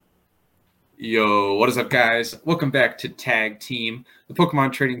Yo, what is up, guys? Welcome back to Tag Team, the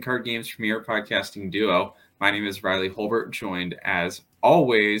Pokemon Trading Card Games premier podcasting duo. My name is Riley Holbert, joined as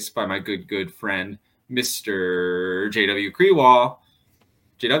always by my good friend, Mr. JW Creewall.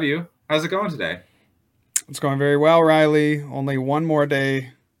 JW, how's it going today? It's going very well, Riley. Only one more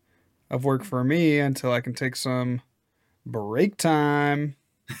day of work for me until I can take some break time.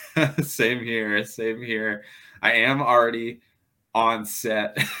 Same here. I am already on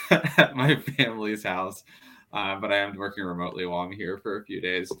set at my family's house, but I am working remotely while I'm here for a few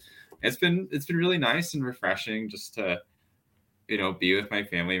days. It's been really nice and refreshing just to be with my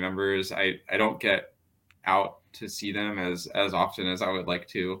family members. I don't get out to see them as often as I would like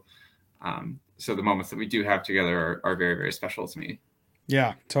to. So the moments that we do have together are very, very special to me.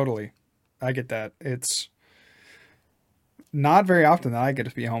 Yeah, totally. I get that. It's not very often that I get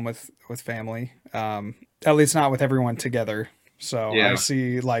to be home with family. At least not with everyone together. So I Yeah.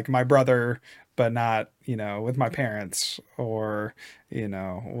 see like my brother, but not with my parents, or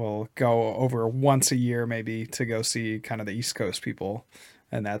we'll go over once a year maybe to go see kind of the East Coast people,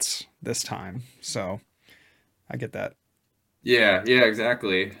 and that's this time. So I get that. Yeah,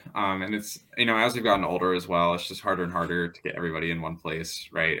 exactly. And it's, as we've gotten older as well, it's just harder and harder to get everybody in one place,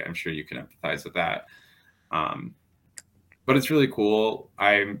 right? I'm sure you can empathize with that. Um, but it's really cool.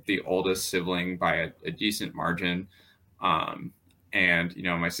 I'm the oldest sibling by a decent margin. Um, and,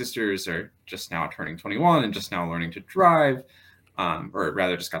 my sisters are just now turning 21 and just now learning to drive, or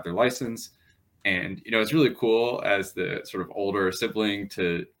rather just got their license. And, it's really cool as the sort of older sibling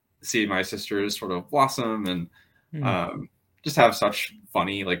to see my sisters sort of blossom and Hmm. um, just have such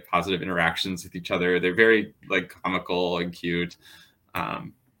funny, like positive interactions with each other. They're very like comical and cute.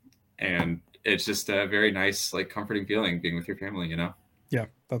 Um, and it's just a very nice, like comforting feeling being with your family. Yeah,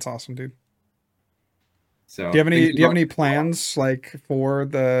 that's awesome, dude. Do you So have any thinking do you have about any plans like for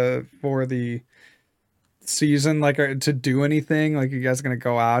the season, like to do anything? Like, you guys gonna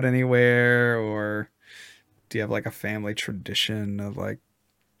go out anywhere, or do you have like a family tradition of like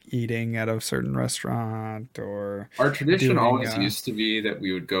eating at a certain restaurant, or our tradition doing always used to be that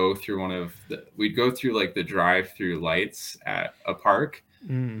we would go through we'd go through like the drive-through lights at a park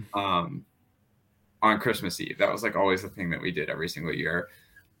mm, um, on Christmas Eve. That was like always the thing that we did every single year.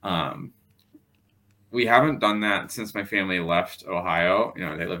 Um, we haven't done that since my family left Ohio.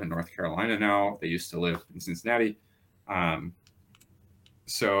 They live in North Carolina now. They used to live in Cincinnati. Um,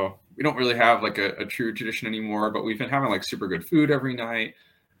 so we don't really have like a true tradition anymore, but we've been having like super good food every night,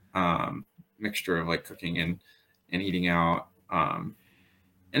 mixture of like cooking and eating out. And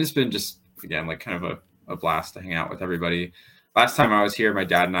it's been just, again, like kind of a blast to hang out with everybody. Last time I was here, my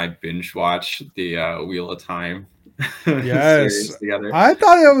dad and I binge watched the Wheel of Time yes, series together. I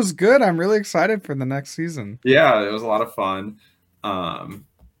thought it was good. I'm really excited for the next season. Yeah, it was a lot of fun. Um,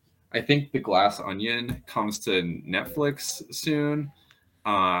 I think The Glass Onion comes to Netflix soon,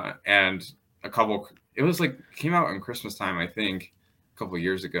 and it was like came out in Christmas time, I think, a couple of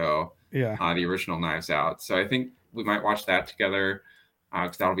years ago. Yeah, The original Knives Out. So I think we might watch that together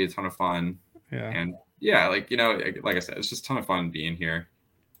because that'll be a ton of fun. yeah, And yeah, like I said, it's just a ton of fun being here.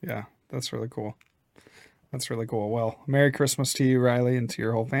 yeah, that's really cool. That's really cool. Well, Merry Christmas to you, Riley, and to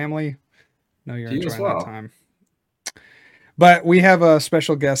your whole family. Know you're To you as enjoying that well. time. But we have a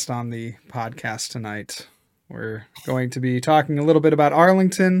special guest on the podcast tonight. We're going to be talking a little bit about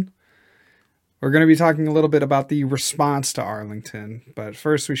Arlington. We're going to be talking a little bit about the response to Arlington. But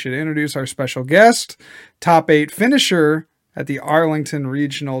first, we should introduce our special guest, top 8 finisher at the Arlington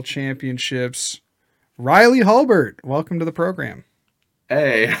Regional Championships, Riley Hulbert. Welcome to the program.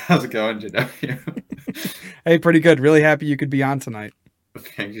 Hey, how's it going, JW? Hey, pretty good. Really happy you could be on tonight.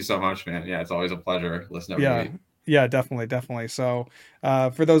 Thank you so much, man. Yeah, it's always a pleasure listening every Yeah, week. yeah, definitely. So,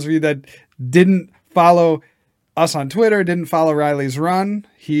 for those of you that didn't follow us on Twitter, didn't follow Riley's run,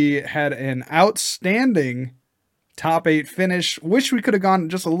 he had an outstanding top 8 finish. Wish we could have gone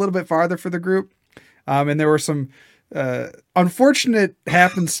just a little bit farther for the group. And there were some unfortunate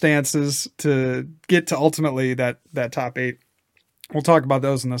happenstances to get to ultimately that top 8. We'll talk about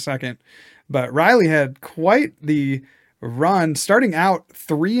those in a second. But Riley had quite the run, starting out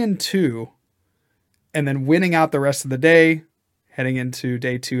 3-2, and then winning out the rest of the day, heading into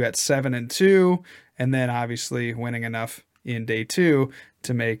day 2 at 7-2, and then obviously winning enough in day 2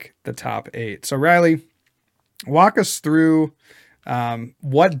 to make the top 8. So Riley, walk us through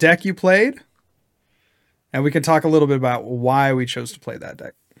what deck you played, and we can talk a little bit about why we chose to play that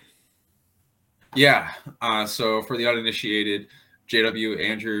deck. Yeah. So for the uninitiated, JW,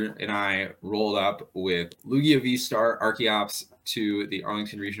 Andrew, and I rolled up with Lugia V-Star Archeops to the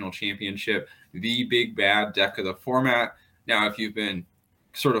Arlington Regional Championship, the big bad deck of the format. Now, if you've been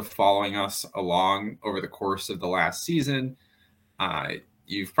sort of following us along over the course of the last season,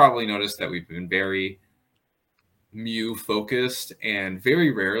 you've probably noticed that we've been very Mew focused, and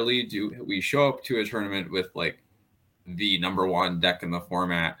very rarely do we show up to a tournament with like the number one deck in the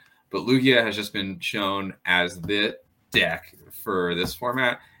format. But Lugia has just been shown as the deck for this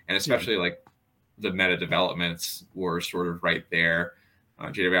format, and especially like the meta developments were sort of right there.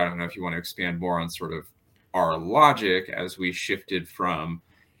 JW, I don't know if you want to expand more on sort of our logic as we shifted from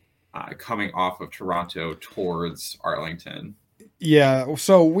coming off of Toronto towards Arlington. Yeah,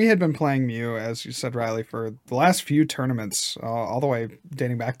 so we had been playing Mew, as you said, Riley, for the last few tournaments, all the way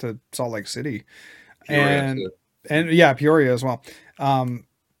dating back to Salt Lake City, Peoria and too. yeah, Peoria as well.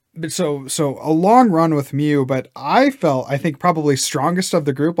 But so a long run with Mew, but I think probably strongest of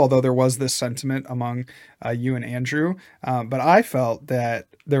the group, although there was this sentiment among you and Andrew. But I felt that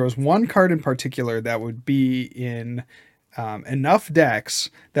there was one card in particular that would be in enough decks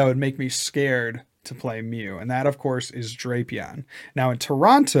that would make me scared to play Mew, and that of course is Drapion. Now in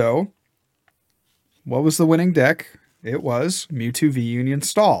Toronto, what was the winning deck? It was Mewtwo V Union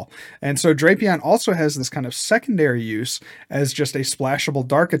Stall. And so Drapion also has this kind of secondary use as just a splashable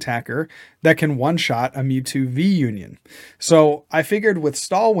dark attacker that can one shot a Mewtwo V Union. So I figured with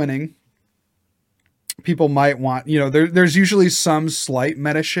Stall winning, people might want, there's usually some slight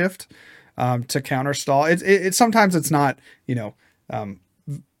meta shift to counter Stall. It sometimes it's not, um,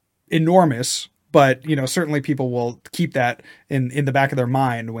 enormous, but certainly people will keep that in the back of their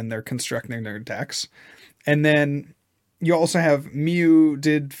mind when they're constructing their decks. And then you also have Mew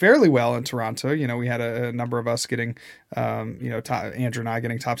did fairly well in Toronto. We had a number of us getting, Andrew and I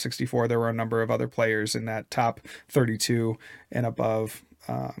getting top 64. There were a number of other players in that top 32 and above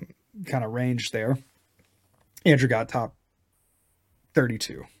kind of range there. Andrew got top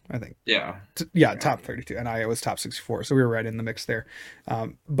 32, I think. Yeah. Yeah, top 32. And I was top 64. So we were right in the mix there.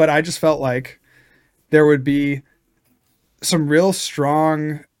 But I just felt like there would be some real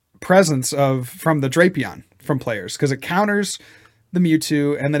strong presence from the Drapion from players, because it counters the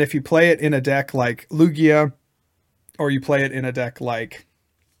Mewtwo, and then if you play it in a deck like Lugia, or you play it in a deck like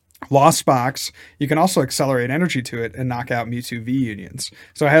Lost Box, you can also accelerate energy to it and knock out Mewtwo V Unions.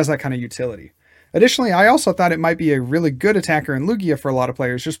 So it has that kind of utility. Additionally, I also thought it might be a really good attacker in Lugia for a lot of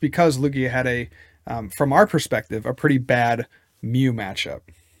players, just because Lugia had from our perspective, a pretty bad Mew matchup.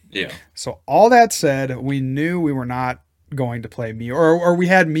 Yeah. So all that said, we knew we were not going to play Mew, or we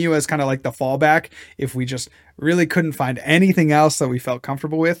had Mew as kind of like the fallback. If we just really couldn't find anything else that we felt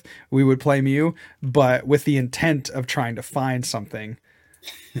comfortable with, we would play Mew, but with the intent of trying to find something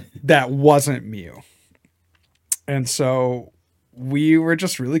that wasn't Mew. And so we were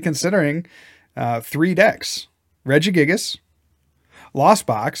just really considering three decks: Regigigas, Lost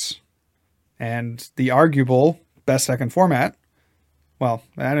Box, and the arguable best deck in format. Well,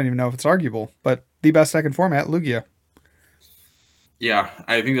 I don't even know if it's arguable, but the best deck in format, Lugia. Yeah,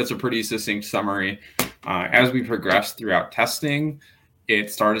 I think that's a pretty succinct summary. As we progressed throughout testing,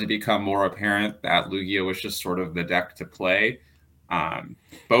 it started to become more apparent that Lugia was just sort of the deck to play.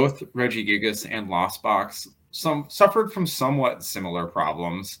 Both Regigigas and Lost Box suffered from somewhat similar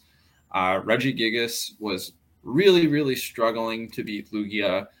problems. Regigigas was really, really struggling to beat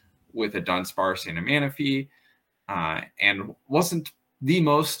Lugia with a Dunsparce and a Manaphy, and wasn't the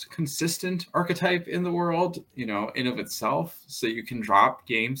most consistent archetype in the world, in of itself. So you can drop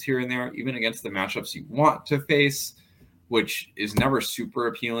games here and there, even against the matchups you want to face, which is never super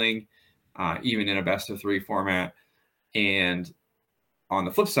appealing, even in a best of three format. And on the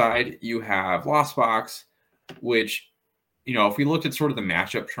flip side, you have Lost Box, which, if we looked at sort of the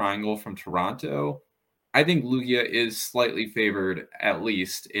matchup triangle from Toronto, I think Lugia is slightly favored, at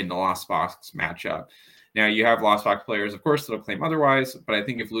least in the Lost Box matchup. Now, you have Lost Box players, of course, that'll claim otherwise, but I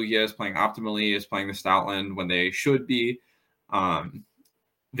think if Lugia is playing optimally, is playing the Stoutland when they should be,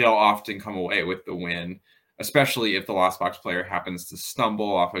 they'll often come away with the win, especially if the Lost Box player happens to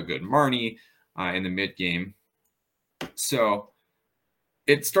stumble off a good Marnie in the mid game. So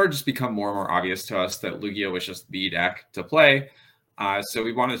it started to become more and more obvious to us that Lugia was just the deck to play. So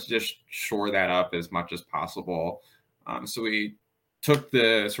we wanted to just shore that up as much as possible. So we took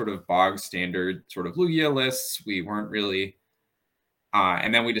the sort of bog standard sort of Lugia lists. We weren't really,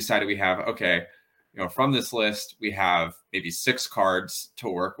 and then we decided we have, okay, from this list, we have maybe 6 cards to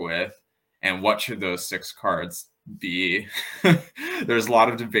work with. And what should those 6 cards be? There's a lot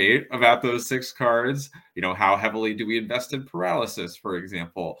of debate about those 6 cards. How heavily do we invest in Paralysis, for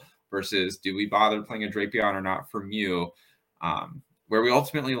example, versus do we bother playing a Drapion or not for Mew? Where we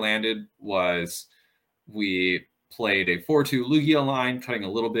ultimately landed was we played a 4-2 Lugia line, cutting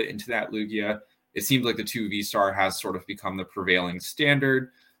a little bit into that Lugia. it seems like the 2V star has sort of become the prevailing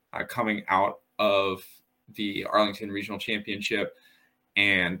standard coming out of the Arlington Regional Championship,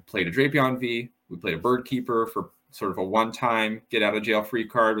 and played a Drapion V. We played a Bird Keeper for sort of a one-time get out of jail free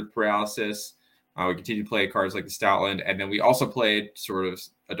card with paralysis. We continued to play cards like the Stoutland, and then we also played sort of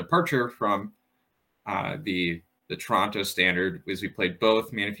a departure from the Toronto standard, as we played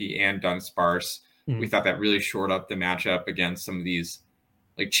both Manaphy and Dunsparce. We thought that really shored up the matchup against some of these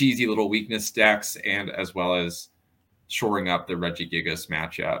like cheesy little weakness decks, and as well as shoring up the Regigigas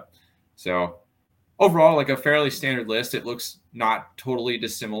matchup. So overall, like a fairly standard list. It looks not totally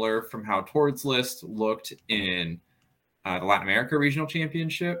dissimilar from how Tord's list looked in the Latin America Regional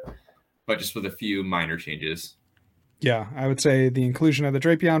Championship, but just with a few minor changes. Yeah, I would say the inclusion of the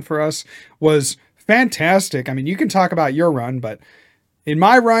Drapion for us was fantastic. I mean, you can talk about your run, but in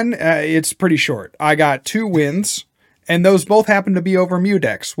my run, it's pretty short. I got 2 wins, and those both happened to be over Mew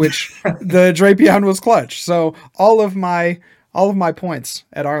decks, which the Drapion was clutch. So all of my points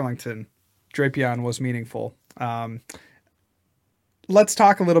at Arlington, Drapion was meaningful. Let's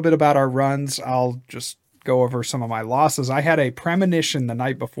talk a little bit about our runs. I'll just go over some of my losses. I had a premonition the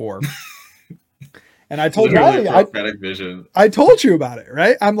night before. And I told Riley, I told you about it,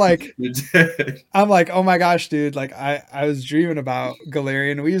 right? I'm like, oh my gosh, dude. Like I was dreaming about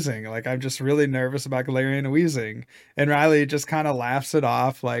Galarian Weezing. Like, I'm just really nervous about Galarian Weezing. And Riley just kind of laughs it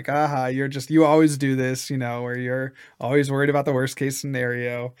off. Like, you always do this, where you're always worried about the worst case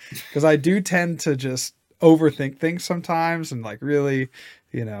scenario. Cause I do tend to just overthink things sometimes and like really,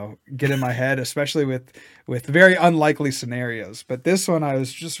 get in my head, especially with very unlikely scenarios. But this one, I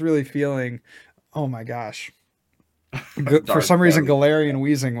was just really feeling, oh my gosh. For some reason, Galarian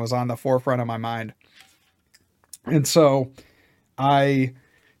Weezing was on the forefront of my mind. And so I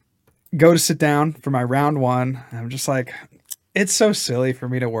go to sit down for my round 1. And I'm just like, it's so silly for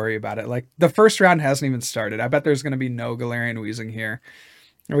me to worry about it. Like, the first round hasn't even started. I bet there's going to be no Galarian Weezing here.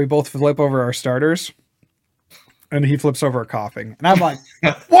 And we both flip over our starters. And he flips over a coughing. And I'm like,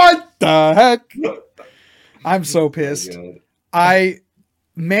 what the heck? I'm so pissed. I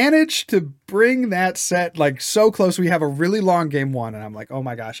managed to bring that set like so close. We have a really long game 1, and I'm like, oh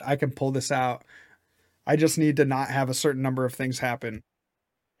my gosh, I can pull this out. I just need to not have a certain number of things happen.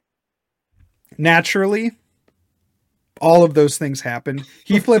 Naturally, all of those things happened.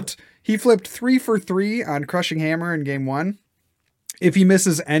 He flipped 3 for 3 on Crushing Hammer in game 1. If he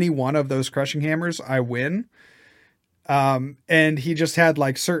misses any one of those Crushing Hammers, I win. And he just had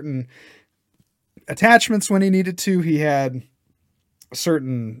like certain attachments when he needed to. He had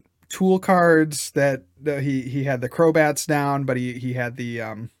certain tool cards that he had the Crobats down, but he had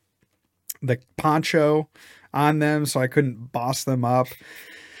the poncho on them, so I couldn't boss them up.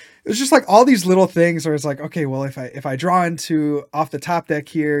 It was just like all these little things where it's like, okay, well, if I draw into off the top deck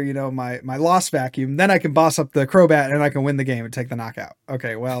here, my Lost Vacuum, then I can boss up the Crobat and I can win the game and take the knockout.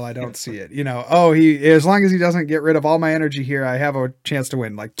 Okay, well, I don't see it. As long as he doesn't get rid of all my energy here, I have a chance to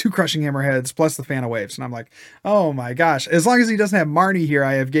win. Like 2 Crushing Hammerheads plus the Fan of Waves. And I'm like, oh my gosh, as long as he doesn't have Marnie here,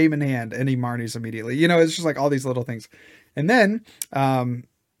 I have game in hand, and he Marnies immediately. It's just like all these little things. And then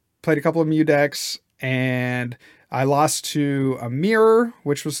played a couple of Mew decks, and I lost to a Mirror,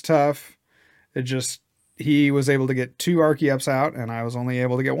 which was tough. He was able to get 2 Archeops out, and I was only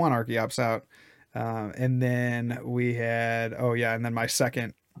able to get 1 Archeops out. And then we had, and then my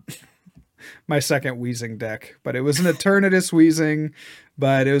second Weezing deck, but it was an Eternatus Weezing,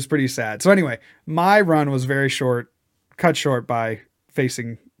 but it was pretty sad. So anyway, my run was very short, cut short by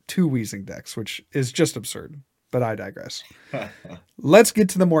facing 2 Weezing decks, which is just absurd, but I digress. Let's get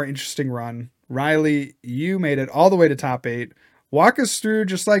to the more interesting run. Riley, you made it all the way to top 8. Walk us through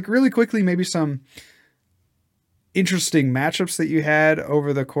just like really quickly, maybe some interesting matchups that you had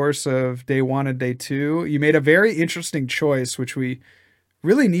over the course of day 1 and day 2. You made a very interesting choice, which we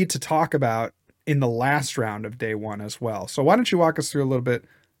really need to talk about in the last round of day 1 as well. So why don't you walk us through a little bit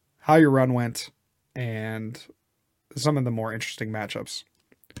how your run went and some of the more interesting matchups?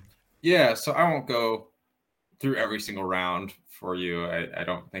 Yeah, so I won't go through every single round for you. I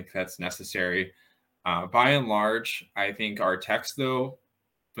don't think that's necessary. By and large, I think our techs, though,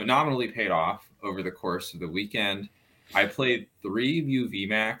 phenomenally paid off over the course of the weekend. I played 3 Mew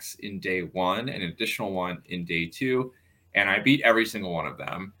VMAX in day 1 and an additional 1 in day 2, and I beat every single one of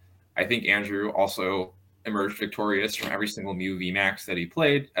them. I think Andrew also emerged victorious from every single Mew VMAX that he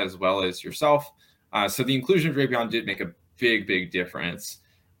played, as well as yourself. So the inclusion of Drapion did make a big, big difference.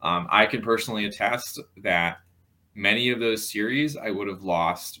 I can personally attest that many of those series I would have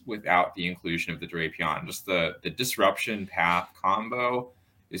lost without the inclusion of the Drapion. Just the disruption path combo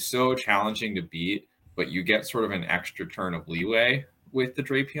is so challenging to beat, but you get sort of an extra turn of leeway with the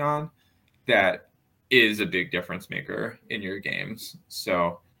Drapion. that is a big difference maker in your games.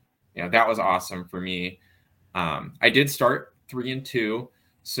 So, that was awesome for me. I did start 3-2.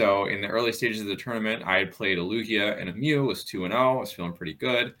 So in the early stages of the tournament, I had played a Lugia and a Mew, was 2-0. I was feeling pretty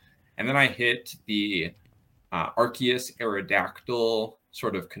good. And then I hit the Arceus Aerodactyl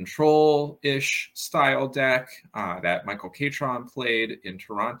sort of control-ish style deck that Michael Catron played in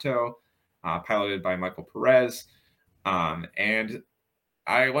Toronto, piloted by Michael Perez. And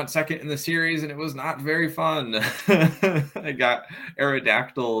I went second in the series, and it was not very fun. I got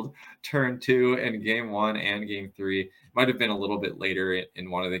Aerodactyl turn 2 in game 1 and game 3. Might have been a little bit later in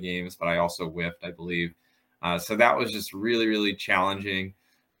one of the games, but I also whiffed, I believe. So that was just really, really challenging.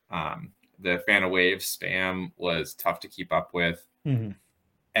 The Fan of Wave spam was tough to keep up with. Mm-hmm.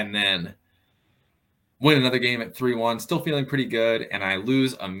 And then win another game at 3-1, still feeling pretty good. And I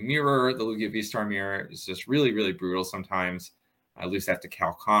lose a mirror. The Lugia V-Star mirror is just really, really brutal sometimes. I lose that to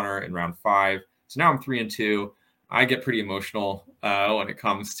Cal Connor in round 5. So now I'm 3-2. I get pretty emotional when it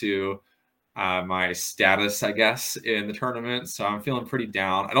comes to my status, I guess, in the tournament. So I'm feeling pretty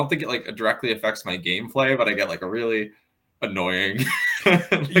down. I don't think it directly affects my gameplay, but I get a really annoying.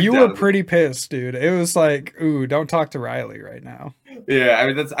 You were pretty pissed, dude. It was like, ooh, don't talk to Riley right now. Yeah, I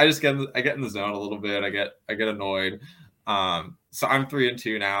mean I get in the zone a little bit. I get annoyed. So I'm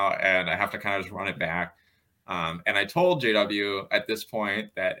 3-2 now, and I have to kind of just run it back. And I told JW at this point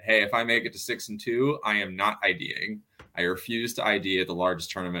that, hey, if I make it to 6-2, I am not IDing. I refuse to ID at the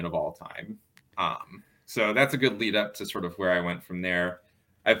largest tournament of all time. So that's a good lead up to sort of where I went from there.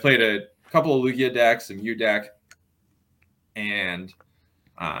 I played a couple of Lugia decks, a Mew deck, and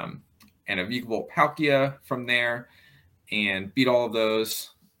a Vikavolt Palkia from there, and beat all of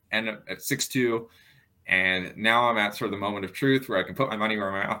those, and at 6-2. And now I'm at sort of the moment of truth where I can put my money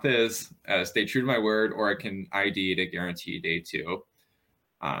where my mouth is, stay true to my word, or I can ID to guarantee day 2.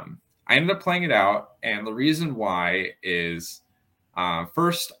 I ended up playing it out, and the reason why is,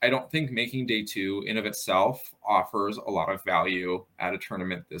 first, I don't think making day 2 in of itself offers a lot of value at a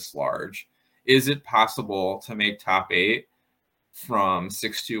tournament this large. Is it possible to make top 8 from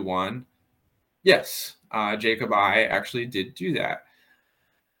 6-1? Yes, Jacob I actually did do that.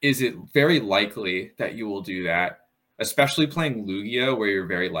 Is it very likely that you will do that, especially playing Lugia, where you're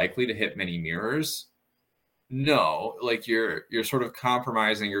very likely to hit many mirrors? No, you're sort of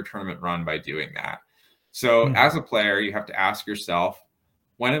compromising your tournament run by doing that. So as a player, you have to ask yourself,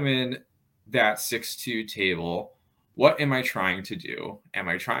 when I'm in that 6-2 table, what am I trying to do? Am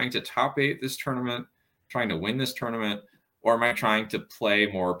I trying to top 8 this tournament, trying to win this tournament, or am I trying to play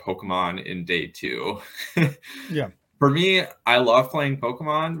more Pokemon in day 2? Yeah. For me, I love playing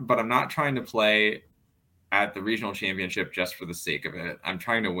Pokemon, but I'm not trying to play at the regional championship just for the sake of it. I'm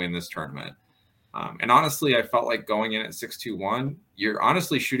trying to win this tournament. And honestly, I felt like going in at 6-1, you're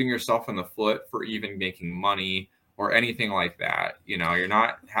honestly shooting yourself in the foot for even making money or anything like that. You're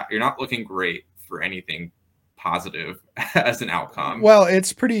not looking great for anything positive as an outcome. Well,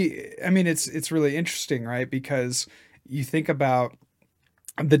 it's it's really interesting, right? Because you think about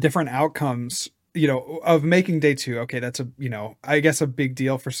the different outcomes, of making day 2. Okay, that's I guess a big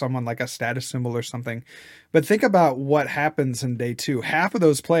deal for someone like a status symbol or something. But think about what happens in day 2. Half of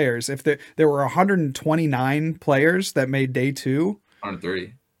those players, if there were 129 players that made day 2.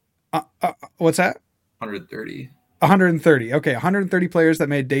 130. What's that? 130. 130. Okay, 130 players that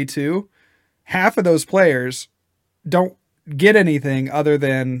made day 2. Half of those players don't get anything other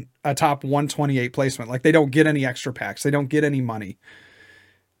than a top 128 placement. They don't get any extra packs. They don't get any money.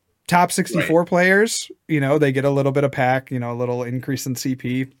 Top 64 players, they get a little bit of pack, a little increase in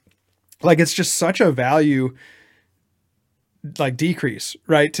CP. It's just such a value decrease,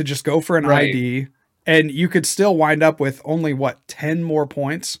 right? To just go for an ID, and you could still wind up with only 10 more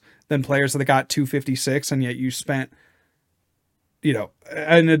points than players that got 256, and yet you spent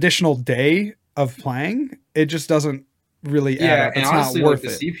an additional day of playing. It just doesn't really add up. It's honestly, not worth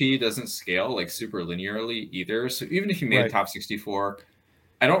it. The CP doesn't scale super linearly either. So even if you made top 64,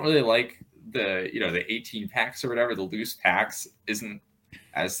 I don't really like the 18 packs or whatever. The loose packs isn't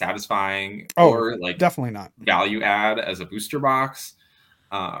as satisfying or definitely not value add as a booster box.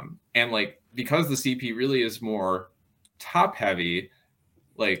 And because the CP really is more top heavy,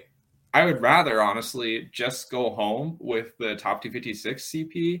 I would rather honestly just go home with the top 256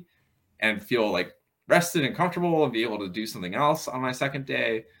 CP and feel rested and comfortable and be able to do something else on my second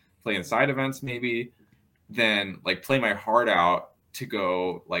day, play in side events maybe, than play my heart out to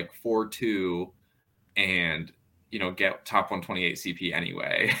go 4-2 and get top 128 CP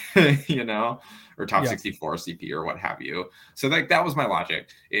anyway, or top 64 CP or what have you. So that was my logic,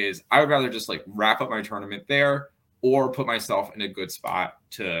 is I would rather just wrap up my tournament there, or put myself in a good spot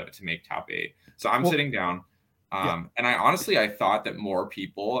to make top 8. So I'm sitting down. And I thought that more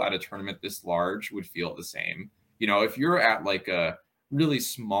people at a tournament this large would feel the same. You know, if you're at like a really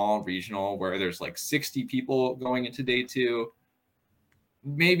small regional where there's like 60 people going into day 2,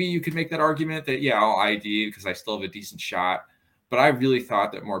 maybe you could make that argument that, yeah, I'll ID because I still have a decent shot. But I really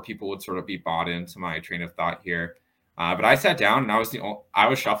thought that more people would sort of be bought into my train of thought here. But I sat down and I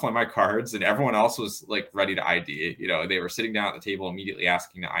was shuffling my cards, and everyone else was like ready to ID. You know, they were sitting down at the table immediately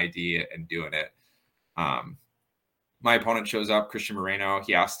asking to ID and doing it. My opponent shows up, Christian Moreno.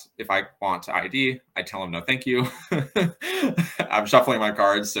 He asked if I want to ID. I tell him no, thank you. I'm shuffling my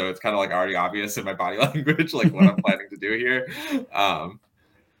cards, so it's kind of like already obvious in my body language, like what I'm planning to do here.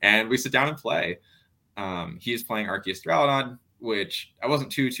 And we sit down and play. He's playing Arceus Duraludon, which I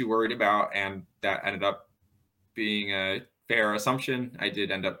wasn't too worried about, and that ended up being a fair assumption. I did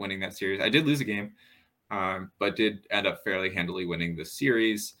end up winning that series. I did lose a game, but did end up fairly handily winning the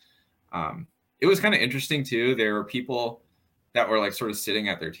series. It was kind of interesting too. There were people that were like sort of sitting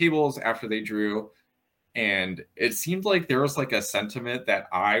at their tables after they drew, and it seemed like there was like a sentiment that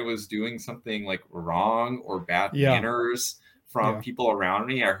I was doing something like wrong or bad manners from people around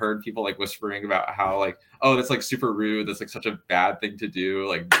me. I heard people like whispering about how like, oh, that's like super rude. That's like such a bad thing to do,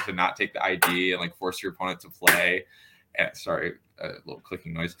 like to not take the ID and like force your opponent to play. Sorry, a little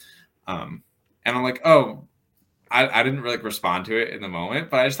clicking noise. And I'm like, oh, I didn't really respond to it in the moment,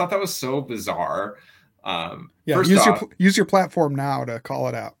 but I just thought that was so bizarre. Use your platform now to call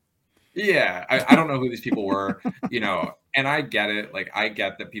it out. Yeah, I don't know who these people were, you know, and I get it. Like, I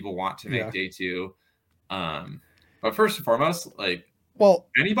get that people want to make day 2. But first and foremost, like, well,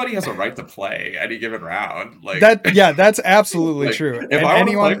 anybody has a right to play any given round. Like that, that's absolutely like, true. If I want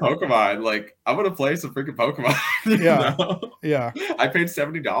to play Pokemon, like I'm gonna play some freaking Pokemon. Yeah. I paid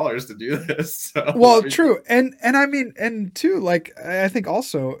 $70 to do this. So well, true, and I mean, and too, like I think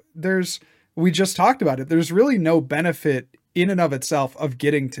also we just talked about it. There's really no benefit in and of itself of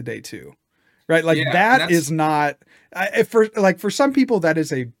getting to day 2, right? Like that is not for some people that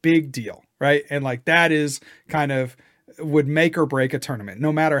is a big deal, right? And like that is kind of would make or break a tournament,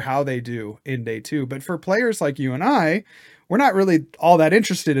 no matter how they do in day 2. But for players like you and I, we're not really all that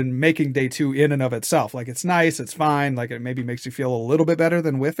interested in making day 2 in and of itself. Like it's nice, it's fine. Like it maybe makes you feel a little bit better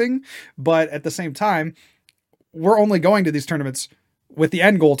than whiffing. But at the same time, we're only going to these tournaments with the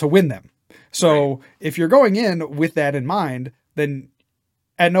end goal to win them. So if you're going in with that in mind, then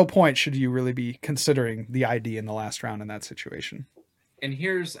at no point should you really be considering the ID in the last round in that situation. And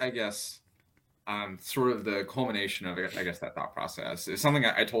here's, I guess, sort of the culmination of, I guess, that thought process is something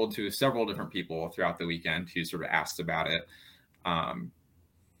I told to several different people throughout the weekend who sort of asked about it. And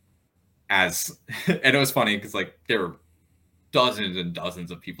it was funny because like there were dozens and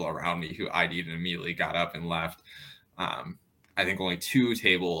dozens of people around me who ID'd and immediately got up and left. I think only 2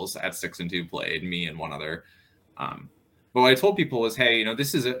 tables at 6 and 2 played, me and one other. But what I told people was, hey, you know,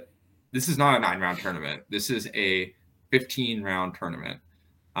 this is not a 9-round tournament. This is a 15-round tournament.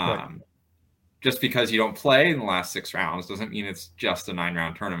 Just because you don't play in the last 6 rounds doesn't mean it's just a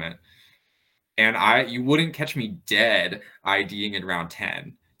 9-round tournament. And you wouldn't catch me dead IDing in round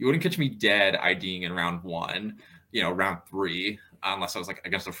 10. You wouldn't catch me dead IDing in round 1, you know, round 3, unless I was like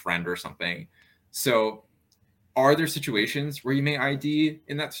against a friend or something. So are there situations where you may ID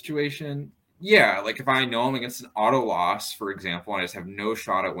in that situation? Yeah, like if I know I'm against an auto loss, for example, and I just have no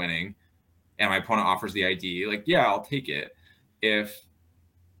shot at winning, and my opponent offers the ID, like, yeah, I'll take it. If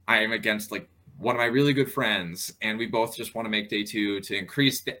I am against like one of my really good friends and we both just want to make day 2 to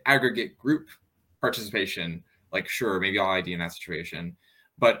increase the aggregate group participation, like, sure, maybe I'll ID in that situation.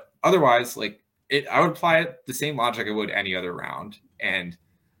 But otherwise, like I would apply it the same logic I would any other round. And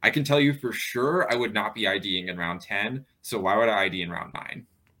I can tell you for sure I would not be IDing in round 10. So why would I ID in round 9?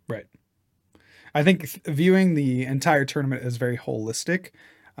 Right. I think viewing the entire tournament as very holistic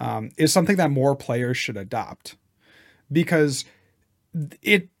is something that more players should adopt, because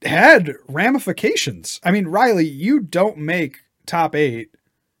it had ramifications. I mean, Riley, you don't make top 8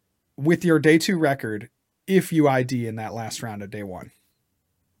 with your day 2 record if you ID in that last round of day 1.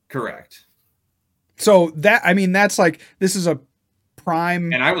 Correct. So that's like, this is a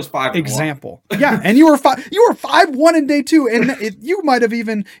prime and I was 5 example. Yeah, and you were 5-1 in day 2, and you might have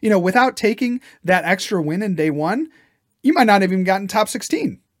even, you know, without taking that extra win in day 1, you might not have even gotten top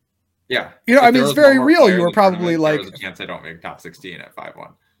 16. Yeah, you know, I mean, it's very real. You were probably like, there's a chance I don't make top 16 at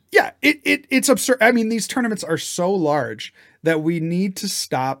 5-1. Yeah, it's absurd. I mean, these tournaments are so large that we need to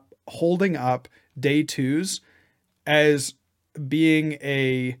stop holding up day 2s as being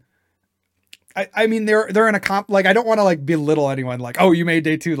a. I mean, they're in a like, I don't want to like belittle anyone like, oh, you made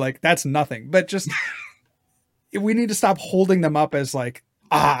day 2, like that's nothing, but just we need to stop holding them up as like,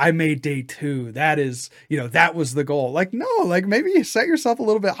 I made day 2. That is, that was the goal. Like, no, like maybe you set yourself a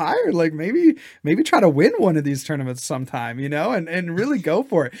little bit higher. Like maybe try to win one of these tournaments sometime, and really go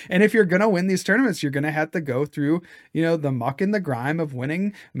for it. And if you're going to win these tournaments, you're going to have to go through, the muck and the grime of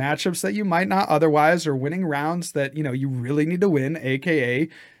winning matchups that you might not otherwise, or winning rounds that, you really need to win, AKA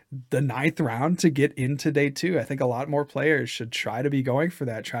the 9th round to get into day 2. I think a lot more players should try to be going for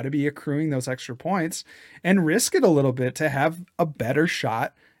that, try to be accruing those extra points and risk it a little bit to have a better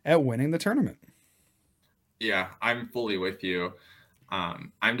shot at winning the tournament. Yeah, I'm fully with you.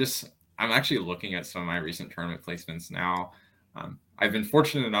 I'm actually looking at some of my recent tournament placements now. I've been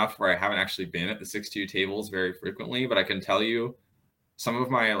fortunate enough where I haven't actually been at the 6-2 tables very frequently, but I can tell you some of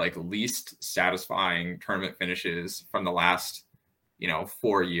my like least satisfying tournament finishes from the last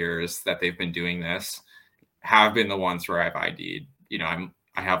 4 years that they've been doing this have been the ones where I've ID'd. I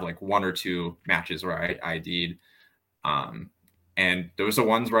have like 1 or 2 matches where I ID'd. And those are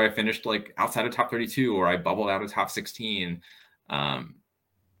ones where I finished like outside of top 32 or I bubbled out of top 16.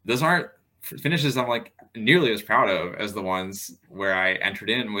 Those aren't finishes I'm like nearly as proud of as the ones where I entered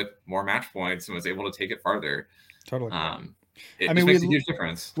in with more match points and was able to take it farther. Totally. It makes a huge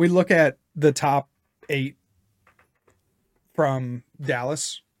difference. We look at the top 8 from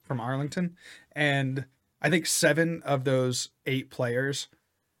Dallas, from Arlington, and I think 7 of those 8 players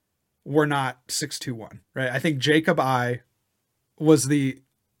were not 6-2-1, right? I think Jacob I was the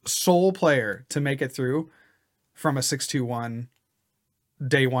sole player to make it through from a 6-2-1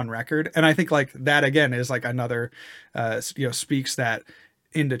 day 1 record. And I think like that again is like another, speaks that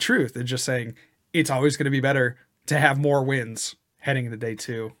into truth. It's just saying it's always going to be better to have more wins heading into day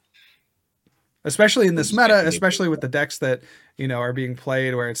 2. Especially in this meta, especially with the decks that, are being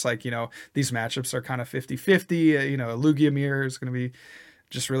played where it's like, these matchups are kind of 50-50. Lugia Mirror is going to be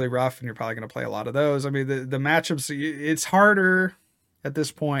just really rough and you're probably going to play a lot of those. I mean, the matchups, it's harder at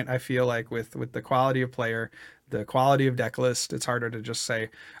this point, I feel like with the quality of player, the quality of deck list, it's harder to just say,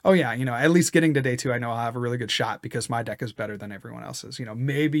 oh yeah, at least getting to day 2, I know I'll have a really good shot because my deck is better than everyone else's.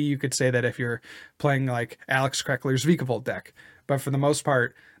 Maybe you could say that if you're playing like Alex Kreckler's Vikavolt deck, but for the most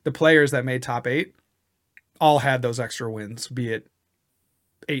part, the players that made top 8 all had those extra wins, be it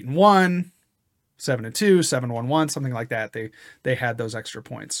 8-1, 7-2, 7-1-1, something like that. They had those extra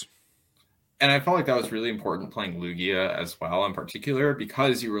points. And I felt like that was really important playing Lugia as well, in particular,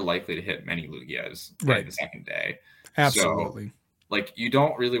 because you were likely to hit many Lugias in the second day. Absolutely. So, like, you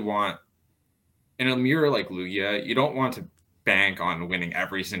don't really want, in a mirror like Lugia, you don't want to bank on winning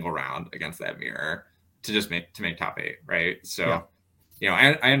every single round against that mirror to just make top 8, right? So,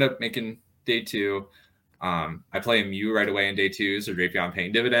 I end up making day 2. I play a Mew right away in day 2, so Drapion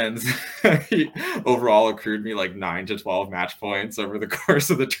paying dividends. He overall accrued me like 9 to 12 match points over the course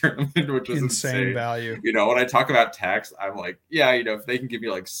of the tournament, which was insane value. When I talk about techs, I'm like, yeah, if they can give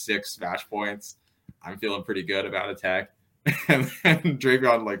me like 6 match points, I'm feeling pretty good about a tech. And then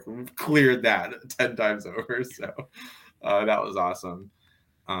Drapion like cleared that 10 times over, so that was awesome.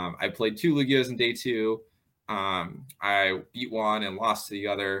 I played 2 Lugias in day 2. I beat one and lost to the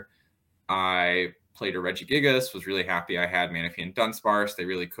other. I played a Regigigas, was really happy I had Manaphy and Dunsparce. They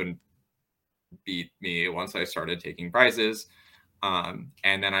really couldn't beat me once I started taking prizes. And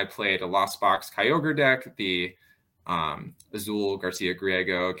then I played a Lost Box Kyogre deck, the Azul Garcia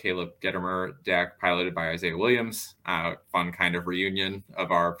Griego, Caleb Gettimer deck piloted by Isaiah Williams. Fun kind of reunion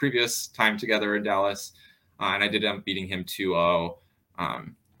of our previous time together in Dallas. And I did end up beating him 2-0.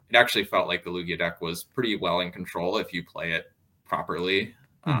 It actually felt like the Lugia deck was pretty well in control if you play it properly.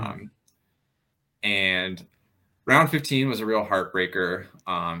 Mm-hmm. And round 15 was a real heartbreaker.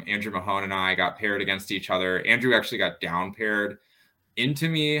 Andrew Mahone and I got paired against each other. Andrew actually got down paired into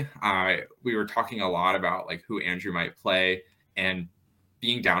me. We were talking a lot about like who Andrew might play, and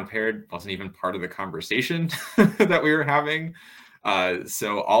being down paired wasn't even part of the conversation that we were having.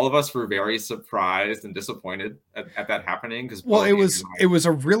 So all of us were very surprised and disappointed at that happening. Because it was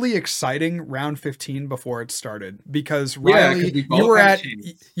a really exciting round 15 before it started, because Riley,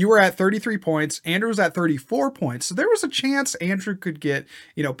 you were at 33 points, Andrew was at 34 points, so there was a chance Andrew could get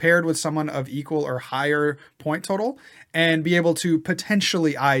paired with someone of equal or higher point total and be able to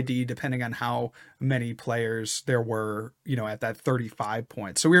potentially ID depending on how many players there were, at that 35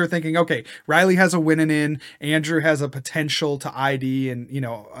 points. So we were thinking, okay, Riley has a win in, Andrew has a potential to ID and,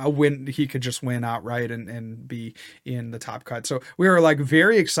 a win, he could just win outright and be in the top cut. So we were like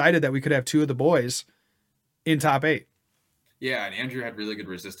very excited that we could have 2 of the boys in top 8. Yeah. And Andrew had really good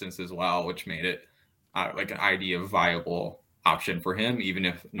resistance as well, which made it like an ID of viable option for him, even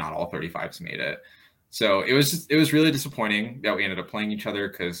if not all 35s made it. So it was really disappointing that we ended up playing each other,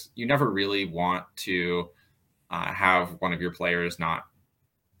 because you never really want to have one of your players not,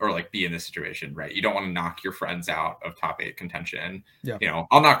 or like be in this situation, right? You don't want to knock your friends out of top 8 contention. Yeah. You know,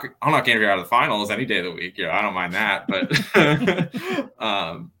 I'll knock Andrew out of the finals any day of the week. You know, I don't mind that, but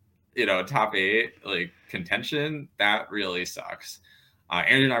you know, top 8 like contention, that really sucks.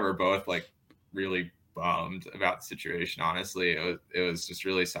 Andrew and I were both like really bummed about the situation. Honestly, it was just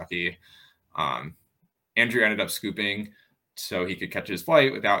really sucky. Andrew ended up scooping so he could catch his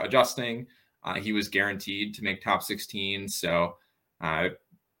flight without adjusting. He was guaranteed to make top 16, so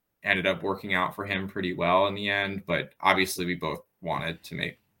ended up working out for him pretty well in the end. But obviously, we both wanted to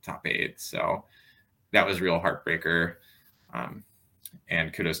make top 8, so that was a real heartbreaker.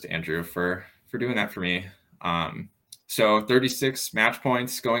 And kudos to Andrew for doing that for me. So 36 match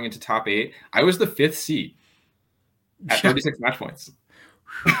points going into top 8. I was the 5th seed at 36 match points.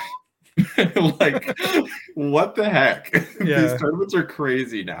 Like, what the heck? Yeah. These tournaments are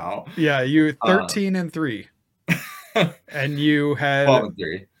crazy now. Yeah, you 13-3. And you had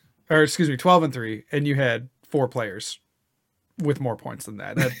 12-3. Or excuse me, 12-3, and you had 4 players with more points than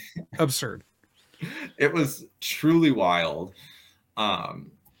that. That's absurd. It was truly wild.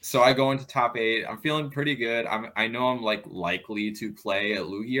 So I go into top 8. I'm feeling pretty good. I know I'm like likely to play at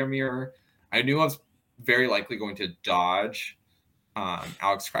Lugia Mirror. I knew I was very likely going to dodge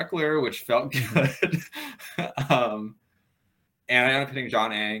Alex Kreckler, which felt good. And I ended up hitting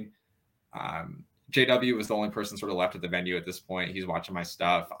John Ang. JW was the only person sort of left at the venue at this point. He's watching my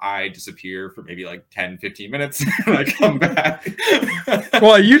stuff. I disappear for maybe like 10, 15 minutes and I come back.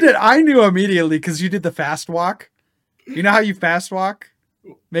 Well, you did. I knew immediately because you did the fast walk. You know how you fast walk?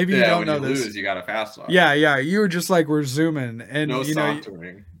 Maybe you don't know when you this. lose, you got to fast walk. Yeah. You were just like, we're zooming. And no you know,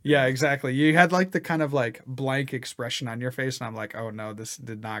 sauntering. Yeah, exactly. You had like the kind of like blank expression on your face. And I'm like, oh no, this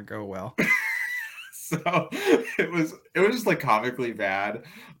did not go well. So it was just like comically bad.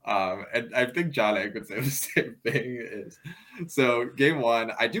 And I think John Egg would say the same thing. So game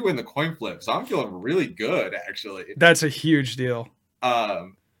 1, I do win the coin flip. So I'm feeling really good, actually. That's a huge deal.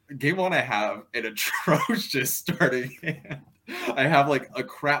 Game 1, I have an atrocious starting hand. I have like a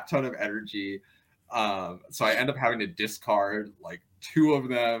crap ton of energy. So I end up having to discard like 2 of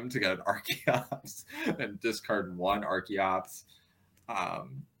them to get an Archeops and discard 1 Archeops.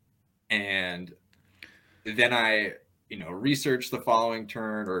 And then I, researched the following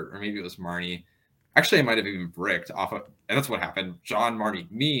turn, or maybe it was Marnie. Actually, I might have even bricked off of, and that's what happened. John Marnie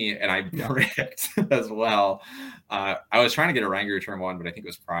me, and I bricked as well. I was trying to get a Ranger turn 1, but I think it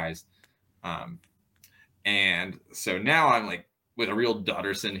was prized. And so now I'm like with a real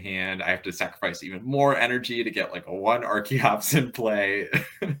Dutterson hand. I have to sacrifice even more energy to get like a 1 Archeops in play.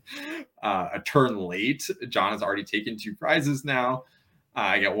 A turn late, John has already taken 2 prizes now.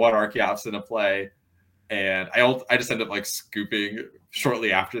 I get 1 Archeops in a play. And I just ended up like scooping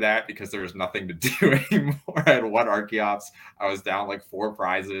shortly after that because there was nothing to do anymore. I had 1 Archeops. I was down like 4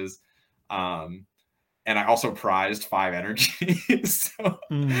 prizes. And I also prized 5 energy.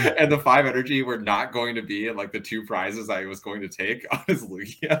 And the 5 energy were not going to be in like the 2 prizes I was going to take on his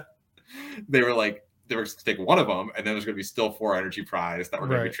Lugia. They were going to take 1 of them, and then there's going to be still 4 energy prize that were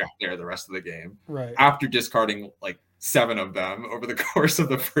going to be trapped there the rest of the game. Right. After discarding like 7 of them over the course of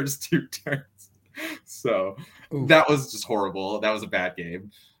the first 2 turns. So that was just horrible. That was a bad game.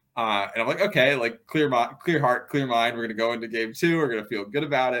 And I'm like, okay, like clear heart, clear mind. We're going to go into game 2. We're going to feel good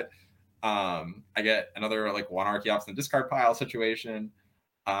about it. I get another like 1 Archeops in the discard pile situation.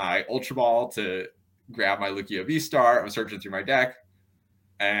 I Ultra Ball to grab my Lugia V-Star. I'm searching through my deck,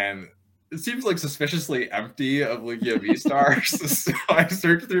 and it seems like suspiciously empty of Lugia V-Stars. So I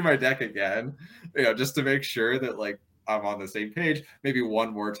search through my deck again, just to make sure that like I'm on the same page, maybe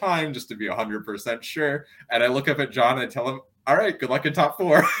 1 more time just to be 100% sure. And I look up at John and I tell him, all right, good luck in top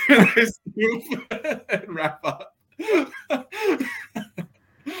 4. And I scoop and wrap up.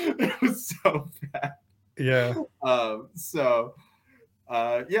 It was so bad. Yeah. I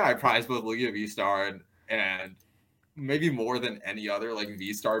prized both Lugia V-Star and maybe more than any other like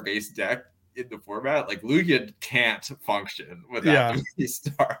V-Star based deck in the format. Like Lugia can't function without the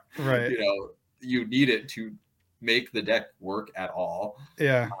V-Star. Right. You need it to make the deck work at all.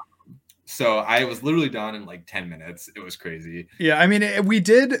 Yeah. So I was literally done in like 10 minutes. It was crazy. Yeah, I mean, we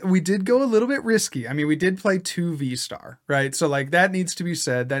did go a little bit risky. I mean, we did play 2 V-Star, right? So like that needs to be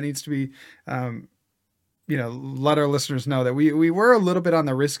said. That needs to be, let our listeners know that we were a little bit on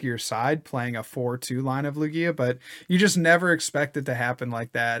the riskier side playing a 4-2 line of Lugia, but you just never expect it to happen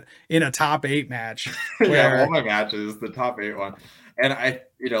like that in a top 8 match. Yeah, all my matches, the top 8 one. And I,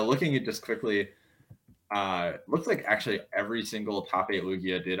 looking at just quickly, looks like actually every single top 8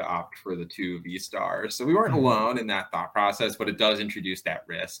 Lugia did opt for the 2 V stars. So we weren't Mhm. alone in that thought process, but it does introduce that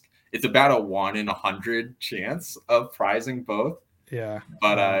risk. It's about a 1 in 100 chance of prizing both. Yeah.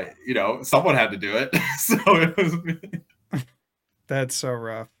 But Wow. you know, someone had to do it. So it was me. That's so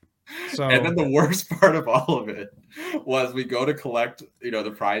rough. And So then the worst part of all of it was we go to collect, you know,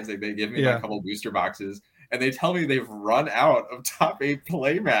 the prizing. They give me my yeah, couple booster boxes and they tell me they've run out of top 8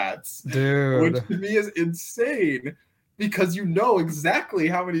 playmats, which dude. to me is insane because you know exactly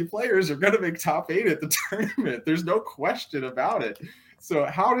how many players are going to make top 8 at the tournament. There's no question about it. So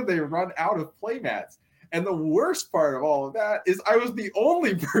how did they run out of playmats? And the worst part of all of that is I was the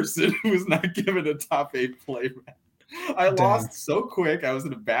only person who was not given a top 8 playmat. I Dang. lost so quick. I was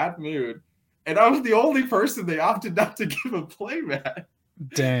in a bad mood. And I was the only person they opted not to give a playmat.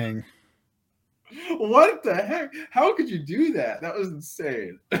 Dang. What the heck? How could you do that? That was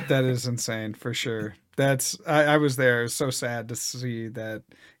insane. That is insane for sure. That's I was there. It was so sad to see that,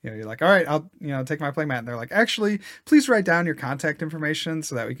 you're like, all right, I'll take my playmat. And they're like, actually, please write down your contact information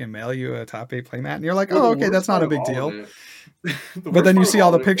so that we can mail you a top 8 playmat. And you're like, Well, oh, the okay, that's worst not part a of big all of deal. it, the But worst then you part of see all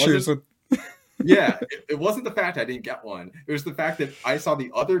all the of it pictures wasn't, with yeah, it wasn't the fact I didn't get one. It was the fact that I saw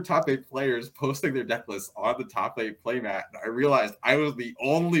the other top 8 players posting their deck lists on the top 8 playmat. And I realized I was the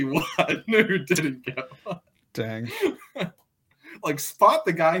only one who didn't get one. dang. Like, spot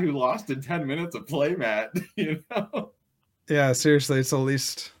the guy who lost in 10 minutes of playmat, you know? Yeah, seriously, it's the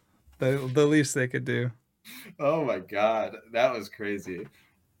least they could do. Oh my God. That was crazy.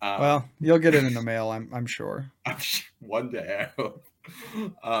 Well, you'll get it in the mail, I'm sure. One day, I hope.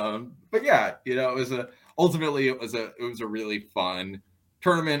 But yeah, you know, ultimately it was a really fun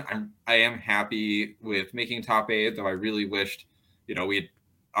tournament. I am happy with making top 8, though I really wished, you know,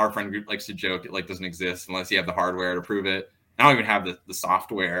 our friend group likes to joke it like doesn't exist unless you have the hardware to prove it. I don't even have the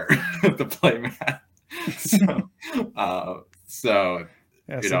software to play Matt. So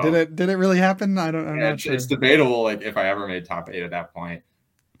Yeah, you so did know, it really happen? I'm not it's sure. debatable like if I ever made top 8 at that point.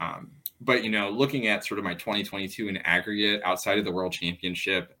 But you know, looking at sort of my 2022 in aggregate outside of the World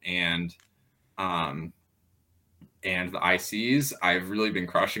Championship um, and the ICs, I've really been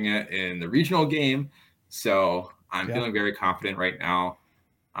crushing it in the regional game. So I'm Yeah. feeling very confident right now,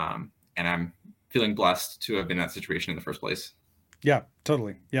 and I'm feeling blessed to have been in that situation in the first place. Yeah,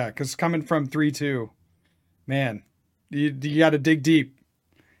 totally. Yeah, because coming from 3-2, man, you got to dig deep.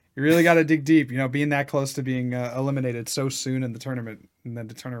 You really got to dig deep. Being that close to being eliminated so soon in the tournament, and then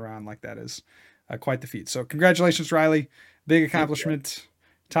to turn around like that is quite the feat. So congratulations, Riley. Big accomplishment.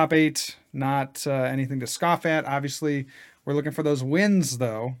 Top 8, not anything to scoff at. Obviously, we're looking for those wins,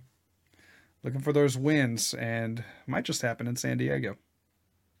 though. Looking for those wins, and it might just happen in San Diego.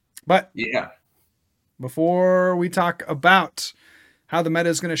 But Yeah, before we talk about how the meta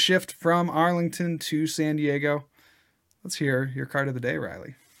is going to shift from Arlington to San Diego, let's hear your card of the day,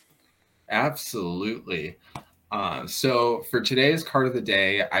 Riley. absolutely. So for today's card of the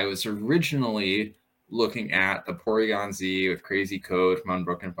day, I was originally looking at the Porygon Z with Crazy Code from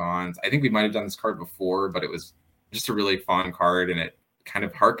Unbroken Bonds. I think we might have done this card before, but it was just a really fun card, and it kind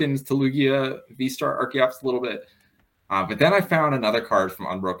of harkens to Lugia V-Star Archeops a little bit. But then I found another card from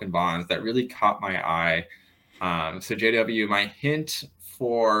Unbroken Bonds that really caught my eye. So JW, my hint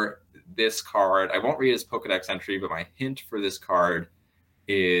for this card, I won't read his Pokedex entry, but my hint for this card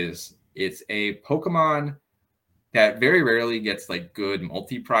is it's a Pokemon that very rarely gets like good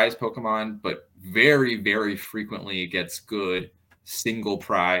multi-prize Pokemon, but very, very frequently gets good single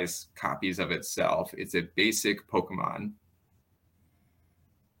prize copies of itself. It's a basic Pokemon,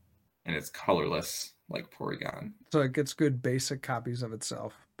 and it's colorless like Porygon. So it gets good basic copies of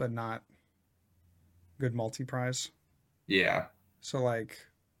itself, but not good multi prize. Yeah. So, like,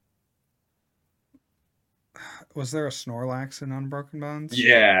 was there a Snorlax in Unbroken Bonds?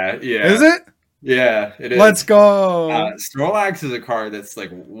 Yeah. Is it? Yeah, it is. Let's go. Snorlax is a card that's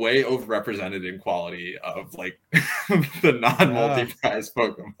like way overrepresented in quality of like the non-multi-prize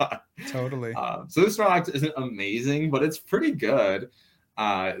Pokemon. Totally. So this Snorlax isn't amazing, but it's pretty good.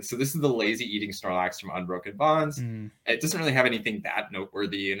 So this is the lazy eating Snorlax from Unbroken Bonds. It doesn't really have anything that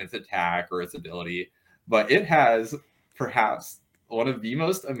noteworthy in its attack or its ability, but it has perhaps one of the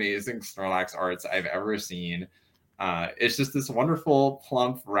most amazing Snorlax arts I've ever seen. It's just this wonderful,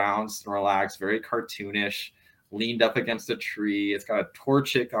 plump, round Snorlax, very cartoonish, leaned up against a tree. It's got a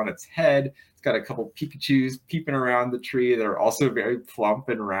Torchic on its head. It's got a couple Pikachus peeping around the tree that are also very plump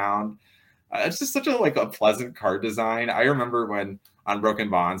and round. It's just such a pleasant card design. I remember when Unbroken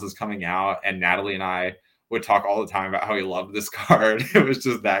Bonds was coming out, and Natalie and I would talk all the time about how he loved this card. It was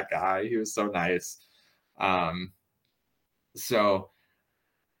just that guy. He was so nice. So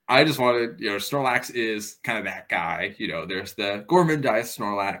I just wanted, Snorlax is kind of that guy. There's the Gormandized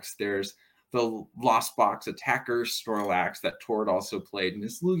Snorlax. There's the Lost Box Attacker Snorlax that Tord also played in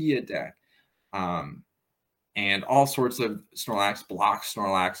his Lugia deck. And all sorts of Snorlax, block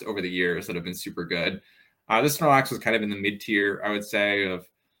Snorlax over the years that have been super good. This Snorlax was kind of in the mid-tier, I would say,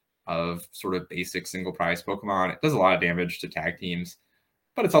 of sort of basic single prize Pokemon. It does a lot of damage to tag teams,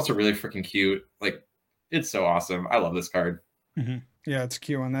 but it's also really freaking cute. Like, it's so awesome. I love this card. Mm-hmm. Yeah, it's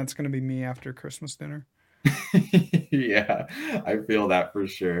cute, and that's going to be me after Christmas dinner. Yeah, I feel that for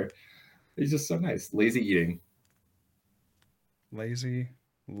sure. He's just so nice. Lazy eating. Lazy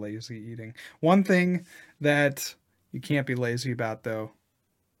eating. One thing that you can't be lazy about, though,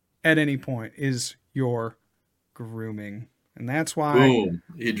 at any point, is your grooming. And that's why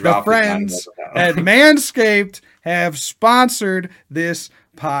the friends at Manscaped have sponsored this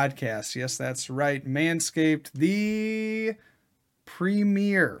podcast. Yes, that's right. Manscaped, the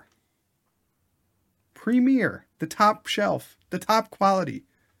premier, the top shelf, the top quality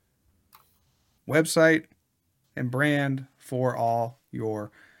website and brand for all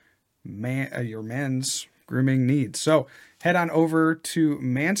your men's grooming needs. So head on over to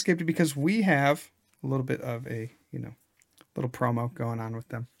Manscaped because we have a little bit of a, little promo going on with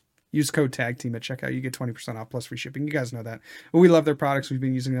them. Use code TAG TEAM at checkout. You get 20% off plus free shipping. You guys know that. But we love their products. We've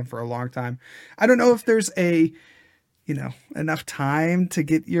been using them for a long time. I don't know if there's enough time to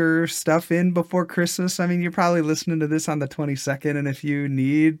get your stuff in before Christmas. I mean, you're probably listening to this on the 22nd. And if you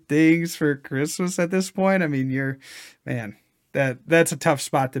need things for Christmas at this point, I mean, that's a tough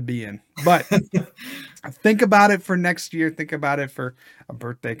spot to be in. But think about it for next year. Think about it for a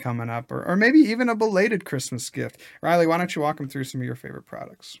birthday coming up or maybe even a belated Christmas gift. Riley, why don't you walk them through some of your favorite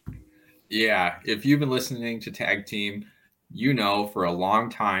products? Yeah, if you've been listening to Tag Team, you know for a long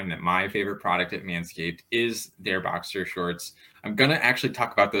time that my favorite product at Manscaped is their boxer shorts. I'm going to actually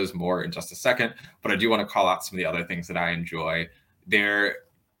talk about those more in just a second, but I do want to call out some of the other things that I enjoy. Their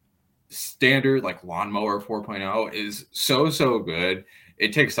standard lawnmower 4.0 is so good.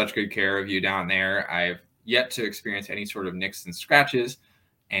 It takes such good care of you down there. I've yet to experience any sort of nicks and scratches,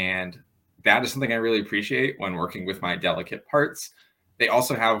 and that is something I really appreciate when working with my delicate parts. They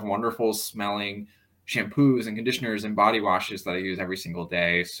also have wonderful smelling shampoos and conditioners and body washes that I use every single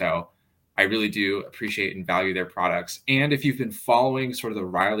day. So I really do appreciate and value their products. And if you've been following sort of the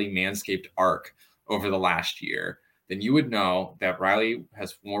Riley Manscaped arc over the last year, then you would know that Riley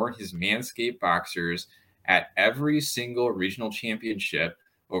has worn his Manscaped boxers at every single regional championship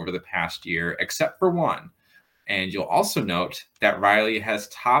over the past year, except for one. And you'll also note that Riley has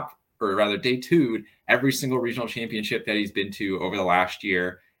day-two'd every single regional championship that he's been to over the last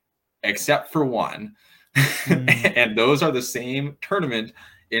year, except for one. And those are the same tournament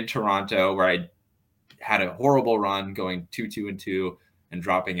in Toronto where I had a horrible run going 2-2-2 and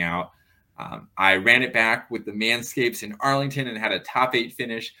dropping out. I ran it back with the Manscapes in Arlington and had a top 8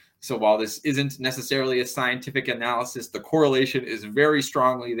 finish. So while this isn't necessarily a scientific analysis, the correlation is very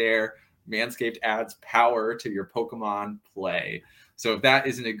strongly there. Manscaped adds power to your Pokemon play. So if that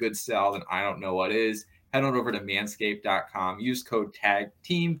isn't a good sell, then I don't know what is. Head on over to manscaped.com. Use code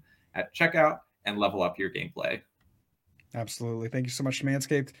TAGTEAM at checkout and level up your gameplay. Absolutely. Thank you so much to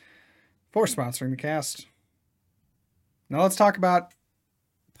Manscaped for sponsoring the cast. Now let's talk about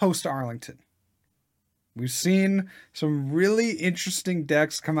post Arlington. We've seen some really interesting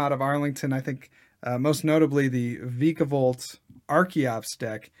decks come out of Arlington. I think most notably the Vikavolt Archeops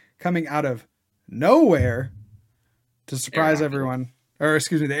deck coming out of nowhere to surprise everyone. Or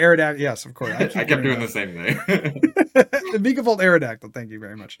excuse me, the Aerodactyl. Yes, of course. I kept doing the same thing. The Vikavolt Aerodactyl. Thank you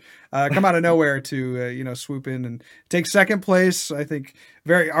very much. Come out of nowhere to swoop in and take second place. I think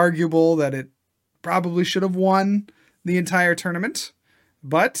very arguable that it probably should have won the entire tournament,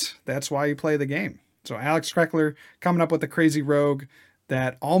 but that's why you play the game. So Alex Kreckler coming up with a crazy rogue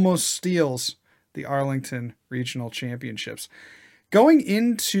that almost steals the Arlington Regional Championships. Going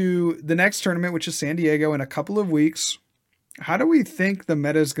into the next tournament, which is San Diego in a couple of weeks, how do we think the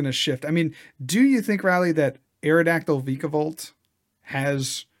meta is going to shift? I mean, do you think, Riley, that Aerodactyl Vikavolt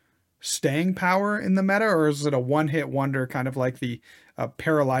has staying power in the meta, or is it a one-hit wonder, kind of like the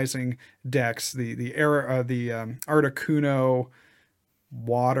paralyzing decks, the Articuno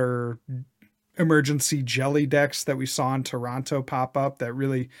water emergency jelly decks that we saw in Toronto pop up that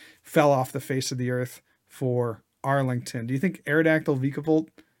really fell off the face of the earth for Arlington? Do you think Aerodactyl Vikavolt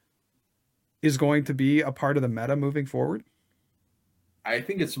is going to be a part of the meta moving forward? I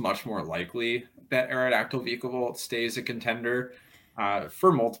think it's much more likely that Aerodactyl Vikavolt stays a contender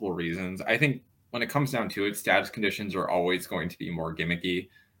for multiple reasons. I think when it comes down to it, status conditions are always going to be more gimmicky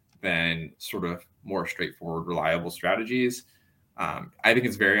than sort of more straightforward, reliable strategies. I think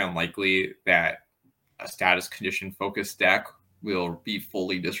it's very unlikely that a status condition focused deck will be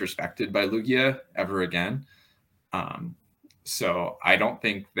fully disrespected by Lugia ever again. So I don't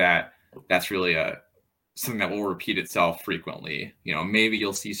think that that's really something that will repeat itself frequently. Maybe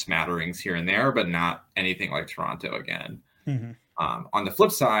you'll see smatterings here and there, but not anything like Toronto again. Mm-hmm. On the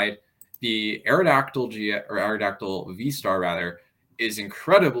flip side, the Aerodactyl V-Star rather is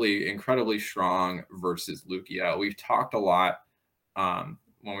incredibly strong versus Lugia. We've talked a lot when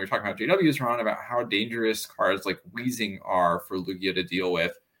we were talking about JW's run about how dangerous cards like Weezing are for Lugia to deal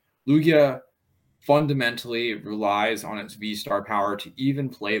with. Lugia fundamentally relies on its V-Star power to even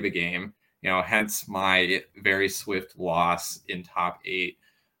play the game, hence my very swift loss in top 8.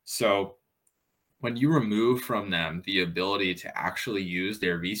 So when you remove from them the ability to actually use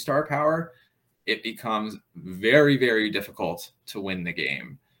their V-Star power, it becomes very difficult to win the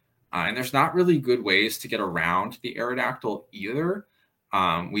game. And there's not really good ways to get around the Aerodactyl either.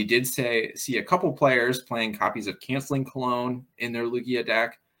 We did see a couple players playing copies of Canceling Cologne in their Lugia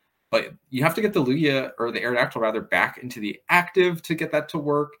deck, but you have to get the Lugia, or the Aerodactyl rather, back into the active to get that to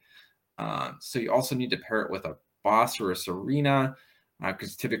work. So you also need to pair it with a Boss or a Serena,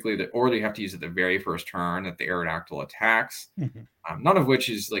 because typically you have to use it the very first turn that the Aerodactyl attacks. Mm-hmm. None of which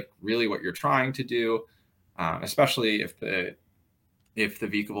is like really what you're trying to do, especially if the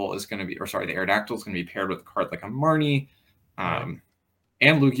Vikavolt is going to be, or sorry, the Aerodactyl is going to be paired with a card like a Marnie. Right.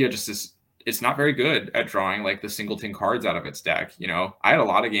 And Lugia just is, it's not very good at drawing like the singleton cards out of its deck. I had a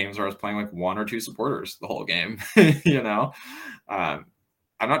lot of games where I was playing like 1 or 2 supporters the whole game.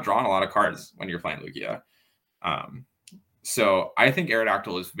 I'm not drawing a lot of cards when you're playing Lugia. So I think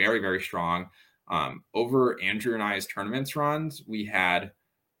Aerodactyl is very strong. Over Andrew and I's tournaments runs, we had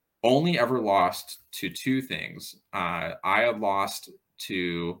only ever lost to 2 things. I had lost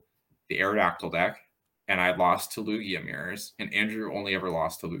to the Aerodactyl deck, and I lost to Lugia Mirrors, and Andrew only ever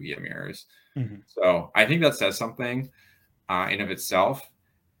lost to Lugia Mirrors. Mm-hmm. So I think that says something in of itself.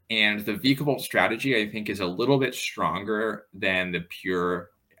 And the Vikavolt strategy, I think, is a little bit stronger than the pure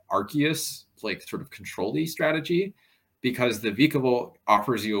Arceus, like sort of control-y strategy, because the Vikavolt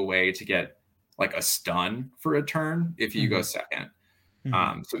offers you a way to get like a stun for a turn if you go second.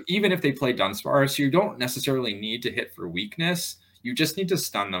 So even if they play Dunsparce, you don't necessarily need to hit for weakness. You just need to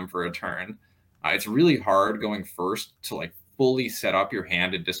stun them for a turn. It's really hard going first to like fully set up your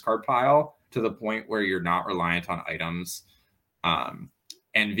hand and discard pile to the point where you're not reliant on items.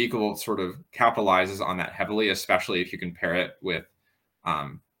 And Vikavolt sort of capitalizes on that heavily, especially if you can pair it with, a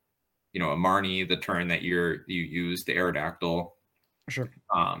Marnie the turn that you use the Aerodactyl. Sure.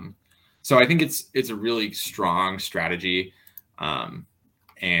 So I think it's a really strong strategy.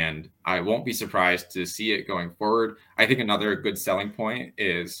 And I won't be surprised to see it going forward. I think another good selling point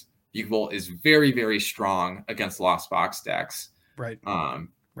is Vikavolt is very strong against Lost Box decks. Right.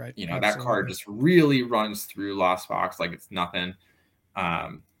 Right. That card just really runs through Lost Box like it's nothing.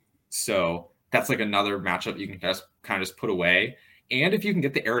 So that's like another matchup you can just kind of just put away. And if you can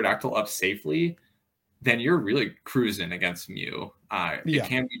get the Aerodactyl up safely, then you're really cruising against Mew. It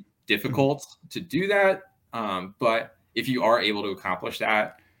can be difficult to do that, but if you are able to accomplish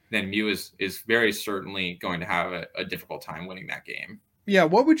that, then Mew is very certainly going to have a difficult time winning that game. Yeah,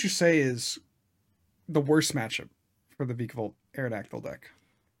 what would you say is the worst matchup for the Vikavolt Aerodactyl deck?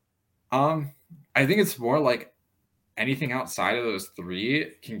 I think it's more like anything outside of those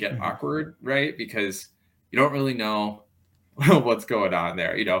 3 can get awkward, right? Because you don't really know what's going on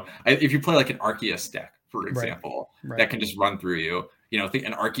there. If you play like an Arceus deck, for example, that can just run through you, think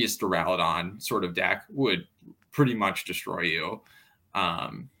an Arceus Duraludon sort of deck would pretty much destroy you.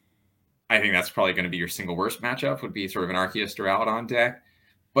 I think that's probably going to be your single worst matchup, would be sort of an Arceus Duraludon deck.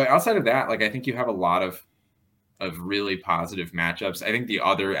 But outside of that, like I think you have a lot of really positive matchups. I think the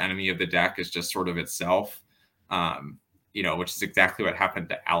other enemy of the deck is just sort of itself, which is exactly what happened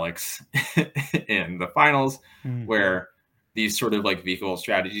to Alex in the finals, where these sort of like Vikavolt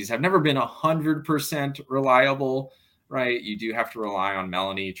strategies have never been 100% reliable, right? You do have to rely on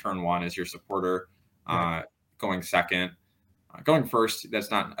Melanie turn 1 as your supporter, going second. Going first, that's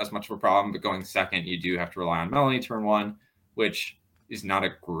not as much of a problem, but going second, you do have to rely on Melanie turn 1, which is not a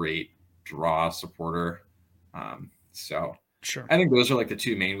great draw supporter. So sure. I think those are like the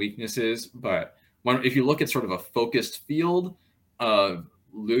 2 main weaknesses. But if you look at sort of a focused field of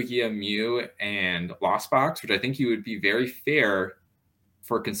Lugia, Mew, and Lost Box, which I think you would be very fair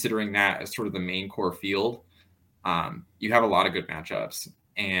for considering that as sort of the main core field, you have a lot of good matchups.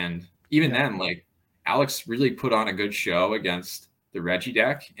 And even then, like Alex really put on a good show against the Reggie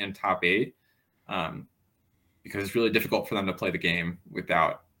deck in top 8, because it's really difficult for them to play the game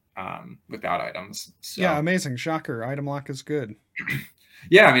without without items. Yeah, So amazing. Shocker. Item lock is good.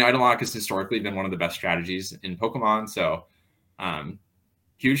 yeah, I mean, item lock has historically been one of the best strategies in Pokemon. So um,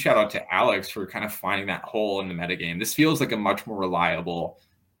 huge shout out to Alex for kind of finding that hole in the metagame. This feels like a much more reliable,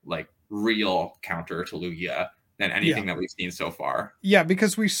 like real counter to Lugia than Yeah. anything that we've seen so far. Yeah,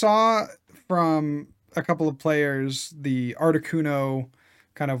 because we saw from a couple of players the Articuno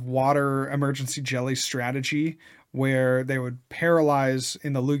kind of water emergency jelly strategy where they would paralyze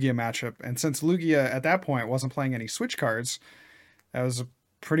in the Lugia matchup. And since Lugia at that point wasn't playing any switch cards, that was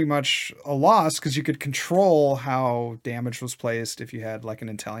pretty much a loss because you could control how damage was placed if you had like an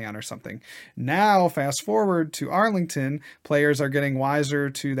Inteleon or something. Now, fast forward to Arlington, players are getting wiser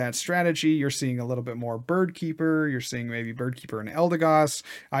to that strategy. You're seeing a little bit more Birdkeeper. You're seeing maybe Birdkeeper and Eldegoss.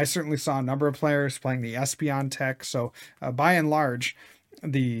 I certainly saw a number of players playing the Espeon tech. So, by and large,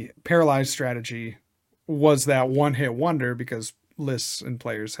 the Paralyzed strategy was that one hit wonder because lists and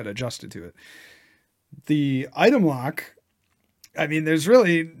players had adjusted to it. The item lock, I mean, there's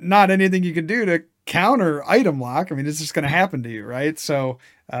really not anything you can do to counter item lock. I mean, it's just going to happen to you, right? So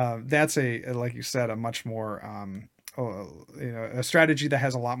that's like you said, a much more, a strategy that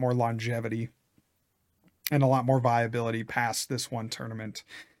has a lot more longevity and a lot more viability past this one tournament.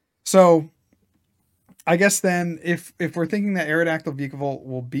 So I guess then, if we're thinking that Aerodactyl Vikavolt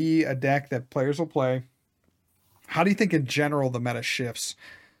will be a deck that players will play, how do you think in general the meta shifts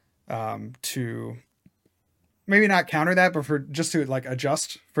to maybe not counter that, but for just to like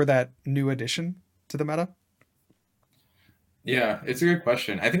adjust for that new addition to the meta? Yeah, it's a good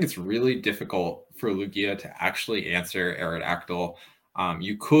question. I think it's really difficult for Lugia to actually answer Aerodactyl.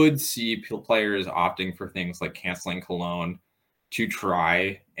 You could see players opting for things like canceling Cologne to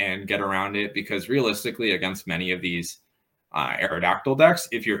try and get around it, because realistically, against many of these Aerodactyl decks,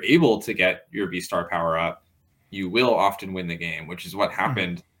 if you're able to get your V-Star power up, you will often win the game, which is what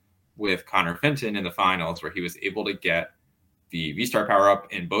happened with Connor Fenton in the finals, where he was able to get the V-Star power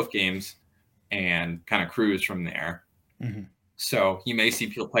up in both games and kind of cruise from there. Mm-hmm. So you may see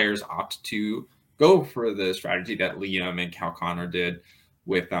players opt to go for the strategy that Liam and Cal Connor did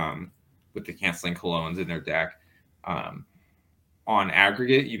with the canceling Colognes in their deck. On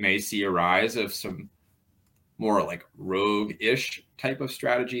aggregate, you may see a rise of some more like rogue-ish type of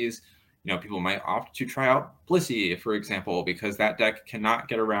strategies. You know, people might opt to try out Blissey, for example, because that deck cannot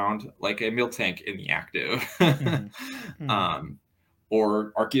get around like a Miltank in the active. Mm-hmm. Mm-hmm.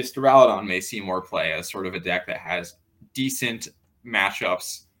 Or Arceus Duraludon may see more play as sort of a deck that has decent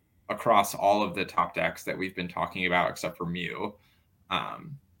matchups across all of the top decks that we've been talking about, except for Mew.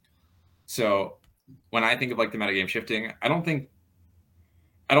 So when I think of like the metagame shifting, I don't think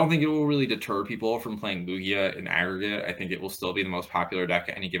it will really deter people from playing Lugia in aggregate. I think it will still be the most popular deck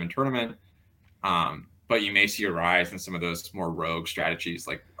at any given tournament. But you may see a rise in some of those more rogue strategies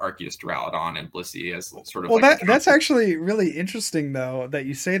like Arceus Duraludon and Blissey as sort of Well, like that's actually really interesting though that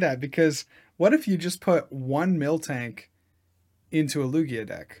you say that, because what if you just put one Miltank into a Lugia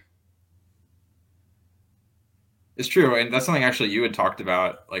deck? It's true, and that's something actually you had talked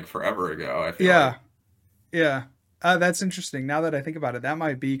about like forever ago, I feel Yeah, like. yeah. That's interesting. Now that I think about it, that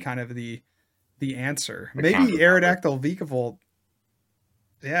might be kind of the answer. The Maybe counter power. Aerodactyl Vikavolt,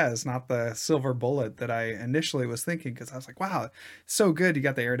 yeah, is not the silver bullet that I initially was thinking, because I was like, wow, so good. You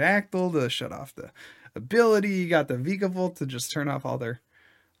got the Aerodactyl to shut off the ability, you got the Vikavolt to just turn off all their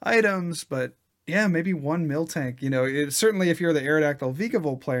items, but yeah, maybe one Miltank. Certainly if you're the Aerodactyl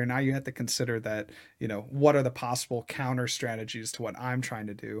Vikavolt player, now you have to consider that, what are the possible counter strategies to what I'm trying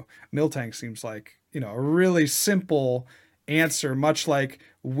to do. Miltank seems like, a really simple answer, much like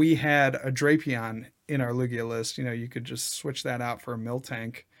we had a Drapion in our Lugia list. You could just switch that out for a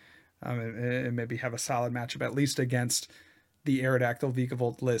Miltank, and maybe have a solid matchup, at least against the Aerodactyl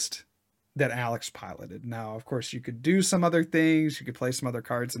Vikavolt list that Alex piloted. Now, of course, you could do some other things. You could play some other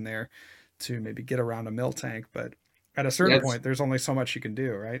cards in there to maybe get around a Miltank, but at a certain Yeah, point, there's only so much you can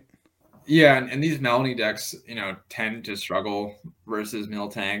do, right? yeah, and these Melanie decks, tend to struggle versus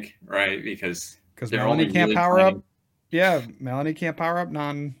Miltank, right? Because Because they're Melanie only can't really power up. playing. Yeah, Melanie can't power up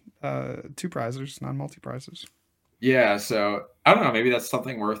non two prizers, non multi prizers. Yeah, so I don't know. Maybe that's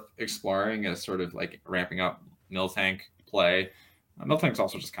something worth exploring as sort of like ramping up Miltank play. Miltank's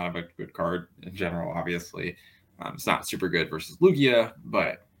also just kind of a good card in general, obviously. It's not super good versus Lugia,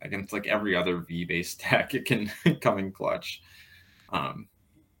 but against like every other V-based deck, it can come in clutch. Um,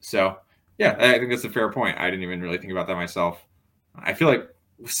 so, yeah, I think that's a fair point. I didn't even really think about that myself. I feel like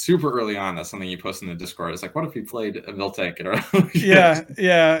super early on, that's something you post in the Discord. It's like, what if we played a Miltank in our Yeah,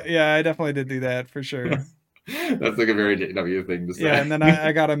 yeah, yeah. I definitely did do that for sure. That's like a very JW thing to Yeah, say. and then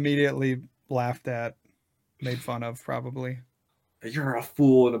I got immediately laughed at, made fun of, probably. you're a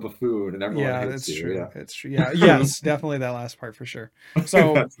fool and a buffoon, and everyone Yeah, hates it's you. true. Yeah. It's true. Yeah, yes, definitely that last part for sure.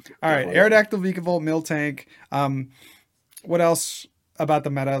 So, That's all right, definitely Aerodactyl, Vikavolt, Miltank. What else about the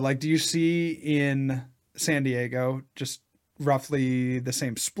meta? Like, do you see in San Diego just roughly the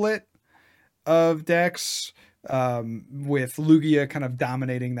same split of decks, with Lugia kind of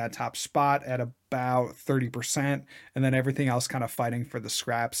dominating that top spot at about 30%, and then everything else kind of fighting for the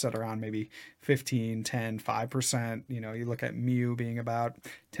scraps at around maybe 15, 10, 5%. You know, you look at Mew being about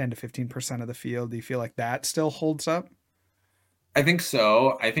 10 to 15% of the field. Do you feel like that still holds up? I think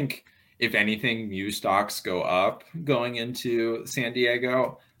so. I think if anything, Mew stocks go up going into San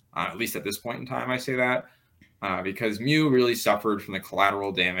Diego. At least at this point in time, I say that because Mew really suffered from the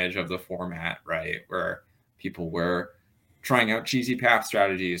collateral damage of the format, right? Where people were trying out cheesy path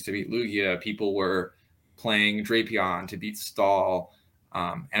strategies to beat Lugia. People were playing Drapion to beat Stall.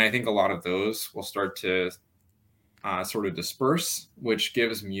 And I think a lot of those will start to sort of disperse, which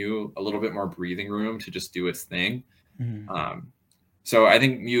gives Mew a little bit more breathing room to just do its thing. Mm-hmm. So I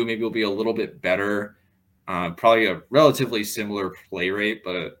think Mew maybe will be a little bit better, probably a relatively similar play rate,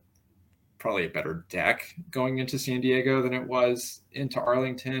 but probably a better deck going into San Diego than it was into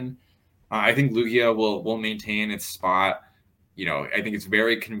Arlington. I think Lugia will maintain its spot. You know, I think it's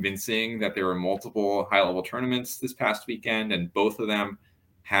very convincing that there were multiple high level tournaments this past weekend, and both of them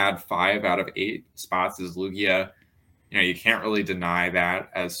had 5 out of 8 spots as Lugia. You know, you can't really deny that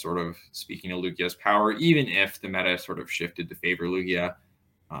as sort of speaking to Lugia's power, even if the meta sort of shifted to favor Lugia.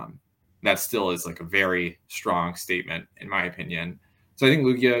 Um, that still is like a very strong statement, in my opinion. So I think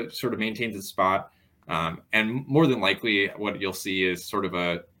Lugia sort of maintains its spot. And more than likely, what you'll see is sort of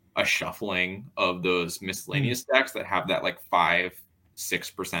a shuffling of those miscellaneous decks that have that like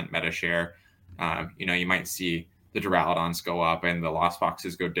 5-6% meta share. You know, you might see the Duraludons go up and the Lost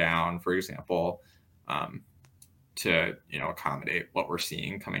Foxes go down, for example. To accommodate what we're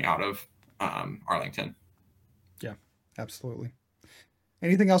seeing coming out of Arlington. Yeah, absolutely.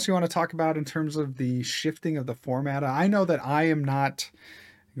 Anything else you want to talk about in terms of the shifting of the format? I know that I am not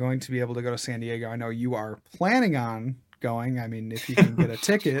going to be able to go to San Diego. I know you are planning on going. I mean, if you can get a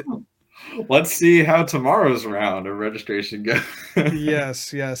ticket. Let's see how tomorrow's round of registration goes.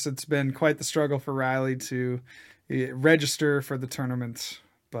 Yes, yes. It's been quite the struggle for Riley to register for the tournament,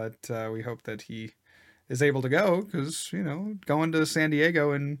 but we hope that he is able to go because, you know, going to San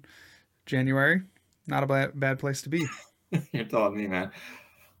Diego in January, not a bad place to be. You're telling me, man.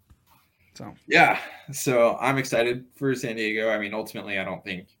 So, yeah. So I'm excited for San Diego. I mean, ultimately,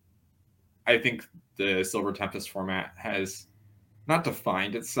 I think the Silver Tempest format has not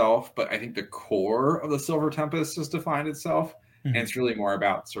defined itself, but I think the core of the Silver Tempest has defined itself. mm-hmm. And it's really more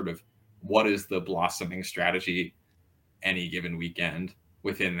about sort of what is the blossoming strategy any given weekend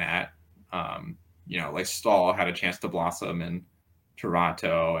within that. You know, like Stall had a chance to blossom in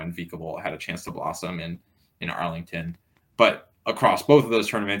Toronto, and Vikavolt had a chance to blossom in Arlington. But across both of those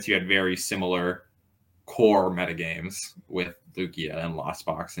tournaments, you had very similar core metagames with Lugia and Lost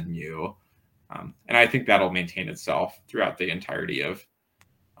Box and Mew. And I think that'll maintain itself throughout the entirety of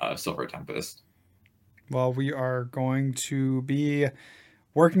Silver Tempest. Well, we are going to be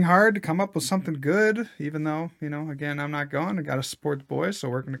working hard to come up with something good, even though, you know, again, I'm not going. I got to support the boys, so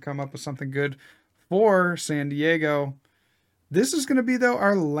we're going to come up with something good for San Diego. This is going to be, though,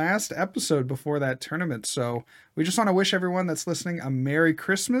 our last episode before that tournament. So we just want to wish everyone that's listening a Merry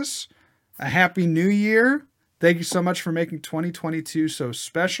Christmas, a Happy New Year. Thank you so much for making 2022 so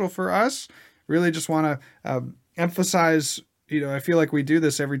special for us. Really just want to emphasize, you know, I feel like we do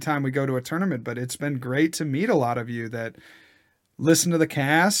this every time we go to a tournament, but it's been great to meet a lot of you that listen to the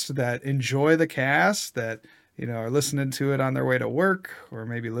cast, that enjoy the cast, that, you know, are listening to it on their way to work, or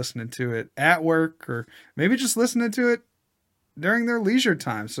maybe listening to it at work, or maybe just listening to it during their leisure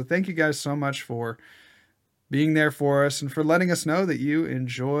time. So thank you guys so much for being there for us and for letting us know that you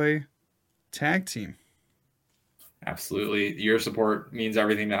enjoy Tag Team. Absolutely. Your support means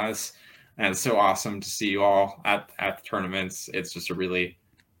everything to us. And it's so awesome to see you all at the tournaments. It's just a really,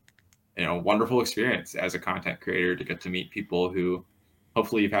 you know, wonderful experience as a content creator to get to meet people who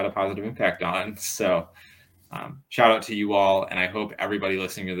hopefully you've had a positive impact on. So shout out to you all. And I hope everybody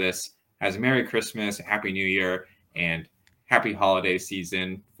listening to this has a Merry Christmas, Happy New Year, and happy holiday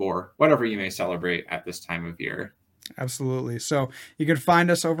season for whatever you may celebrate at this time of year. Absolutely. So you can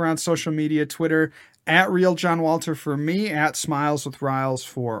find us over on social media, Twitter at Real John Walter for me, at Smiles with Riles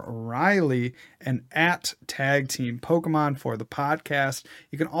for Riley, and at Tag Team Pokemon for the podcast.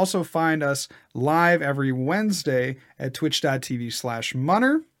 You can also find us live every Wednesday at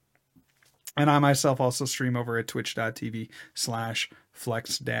twitch.tv/Munner. And I myself also stream over at twitch.tv/Munner.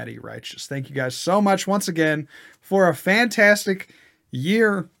 Flex Daddy Righteous. Thank you guys so much once again for a fantastic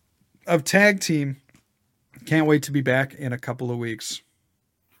year of tag team. Can't wait to be back in a couple of weeks.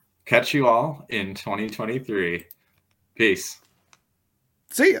 Catch you all in 2023. Peace.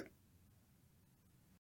 See ya.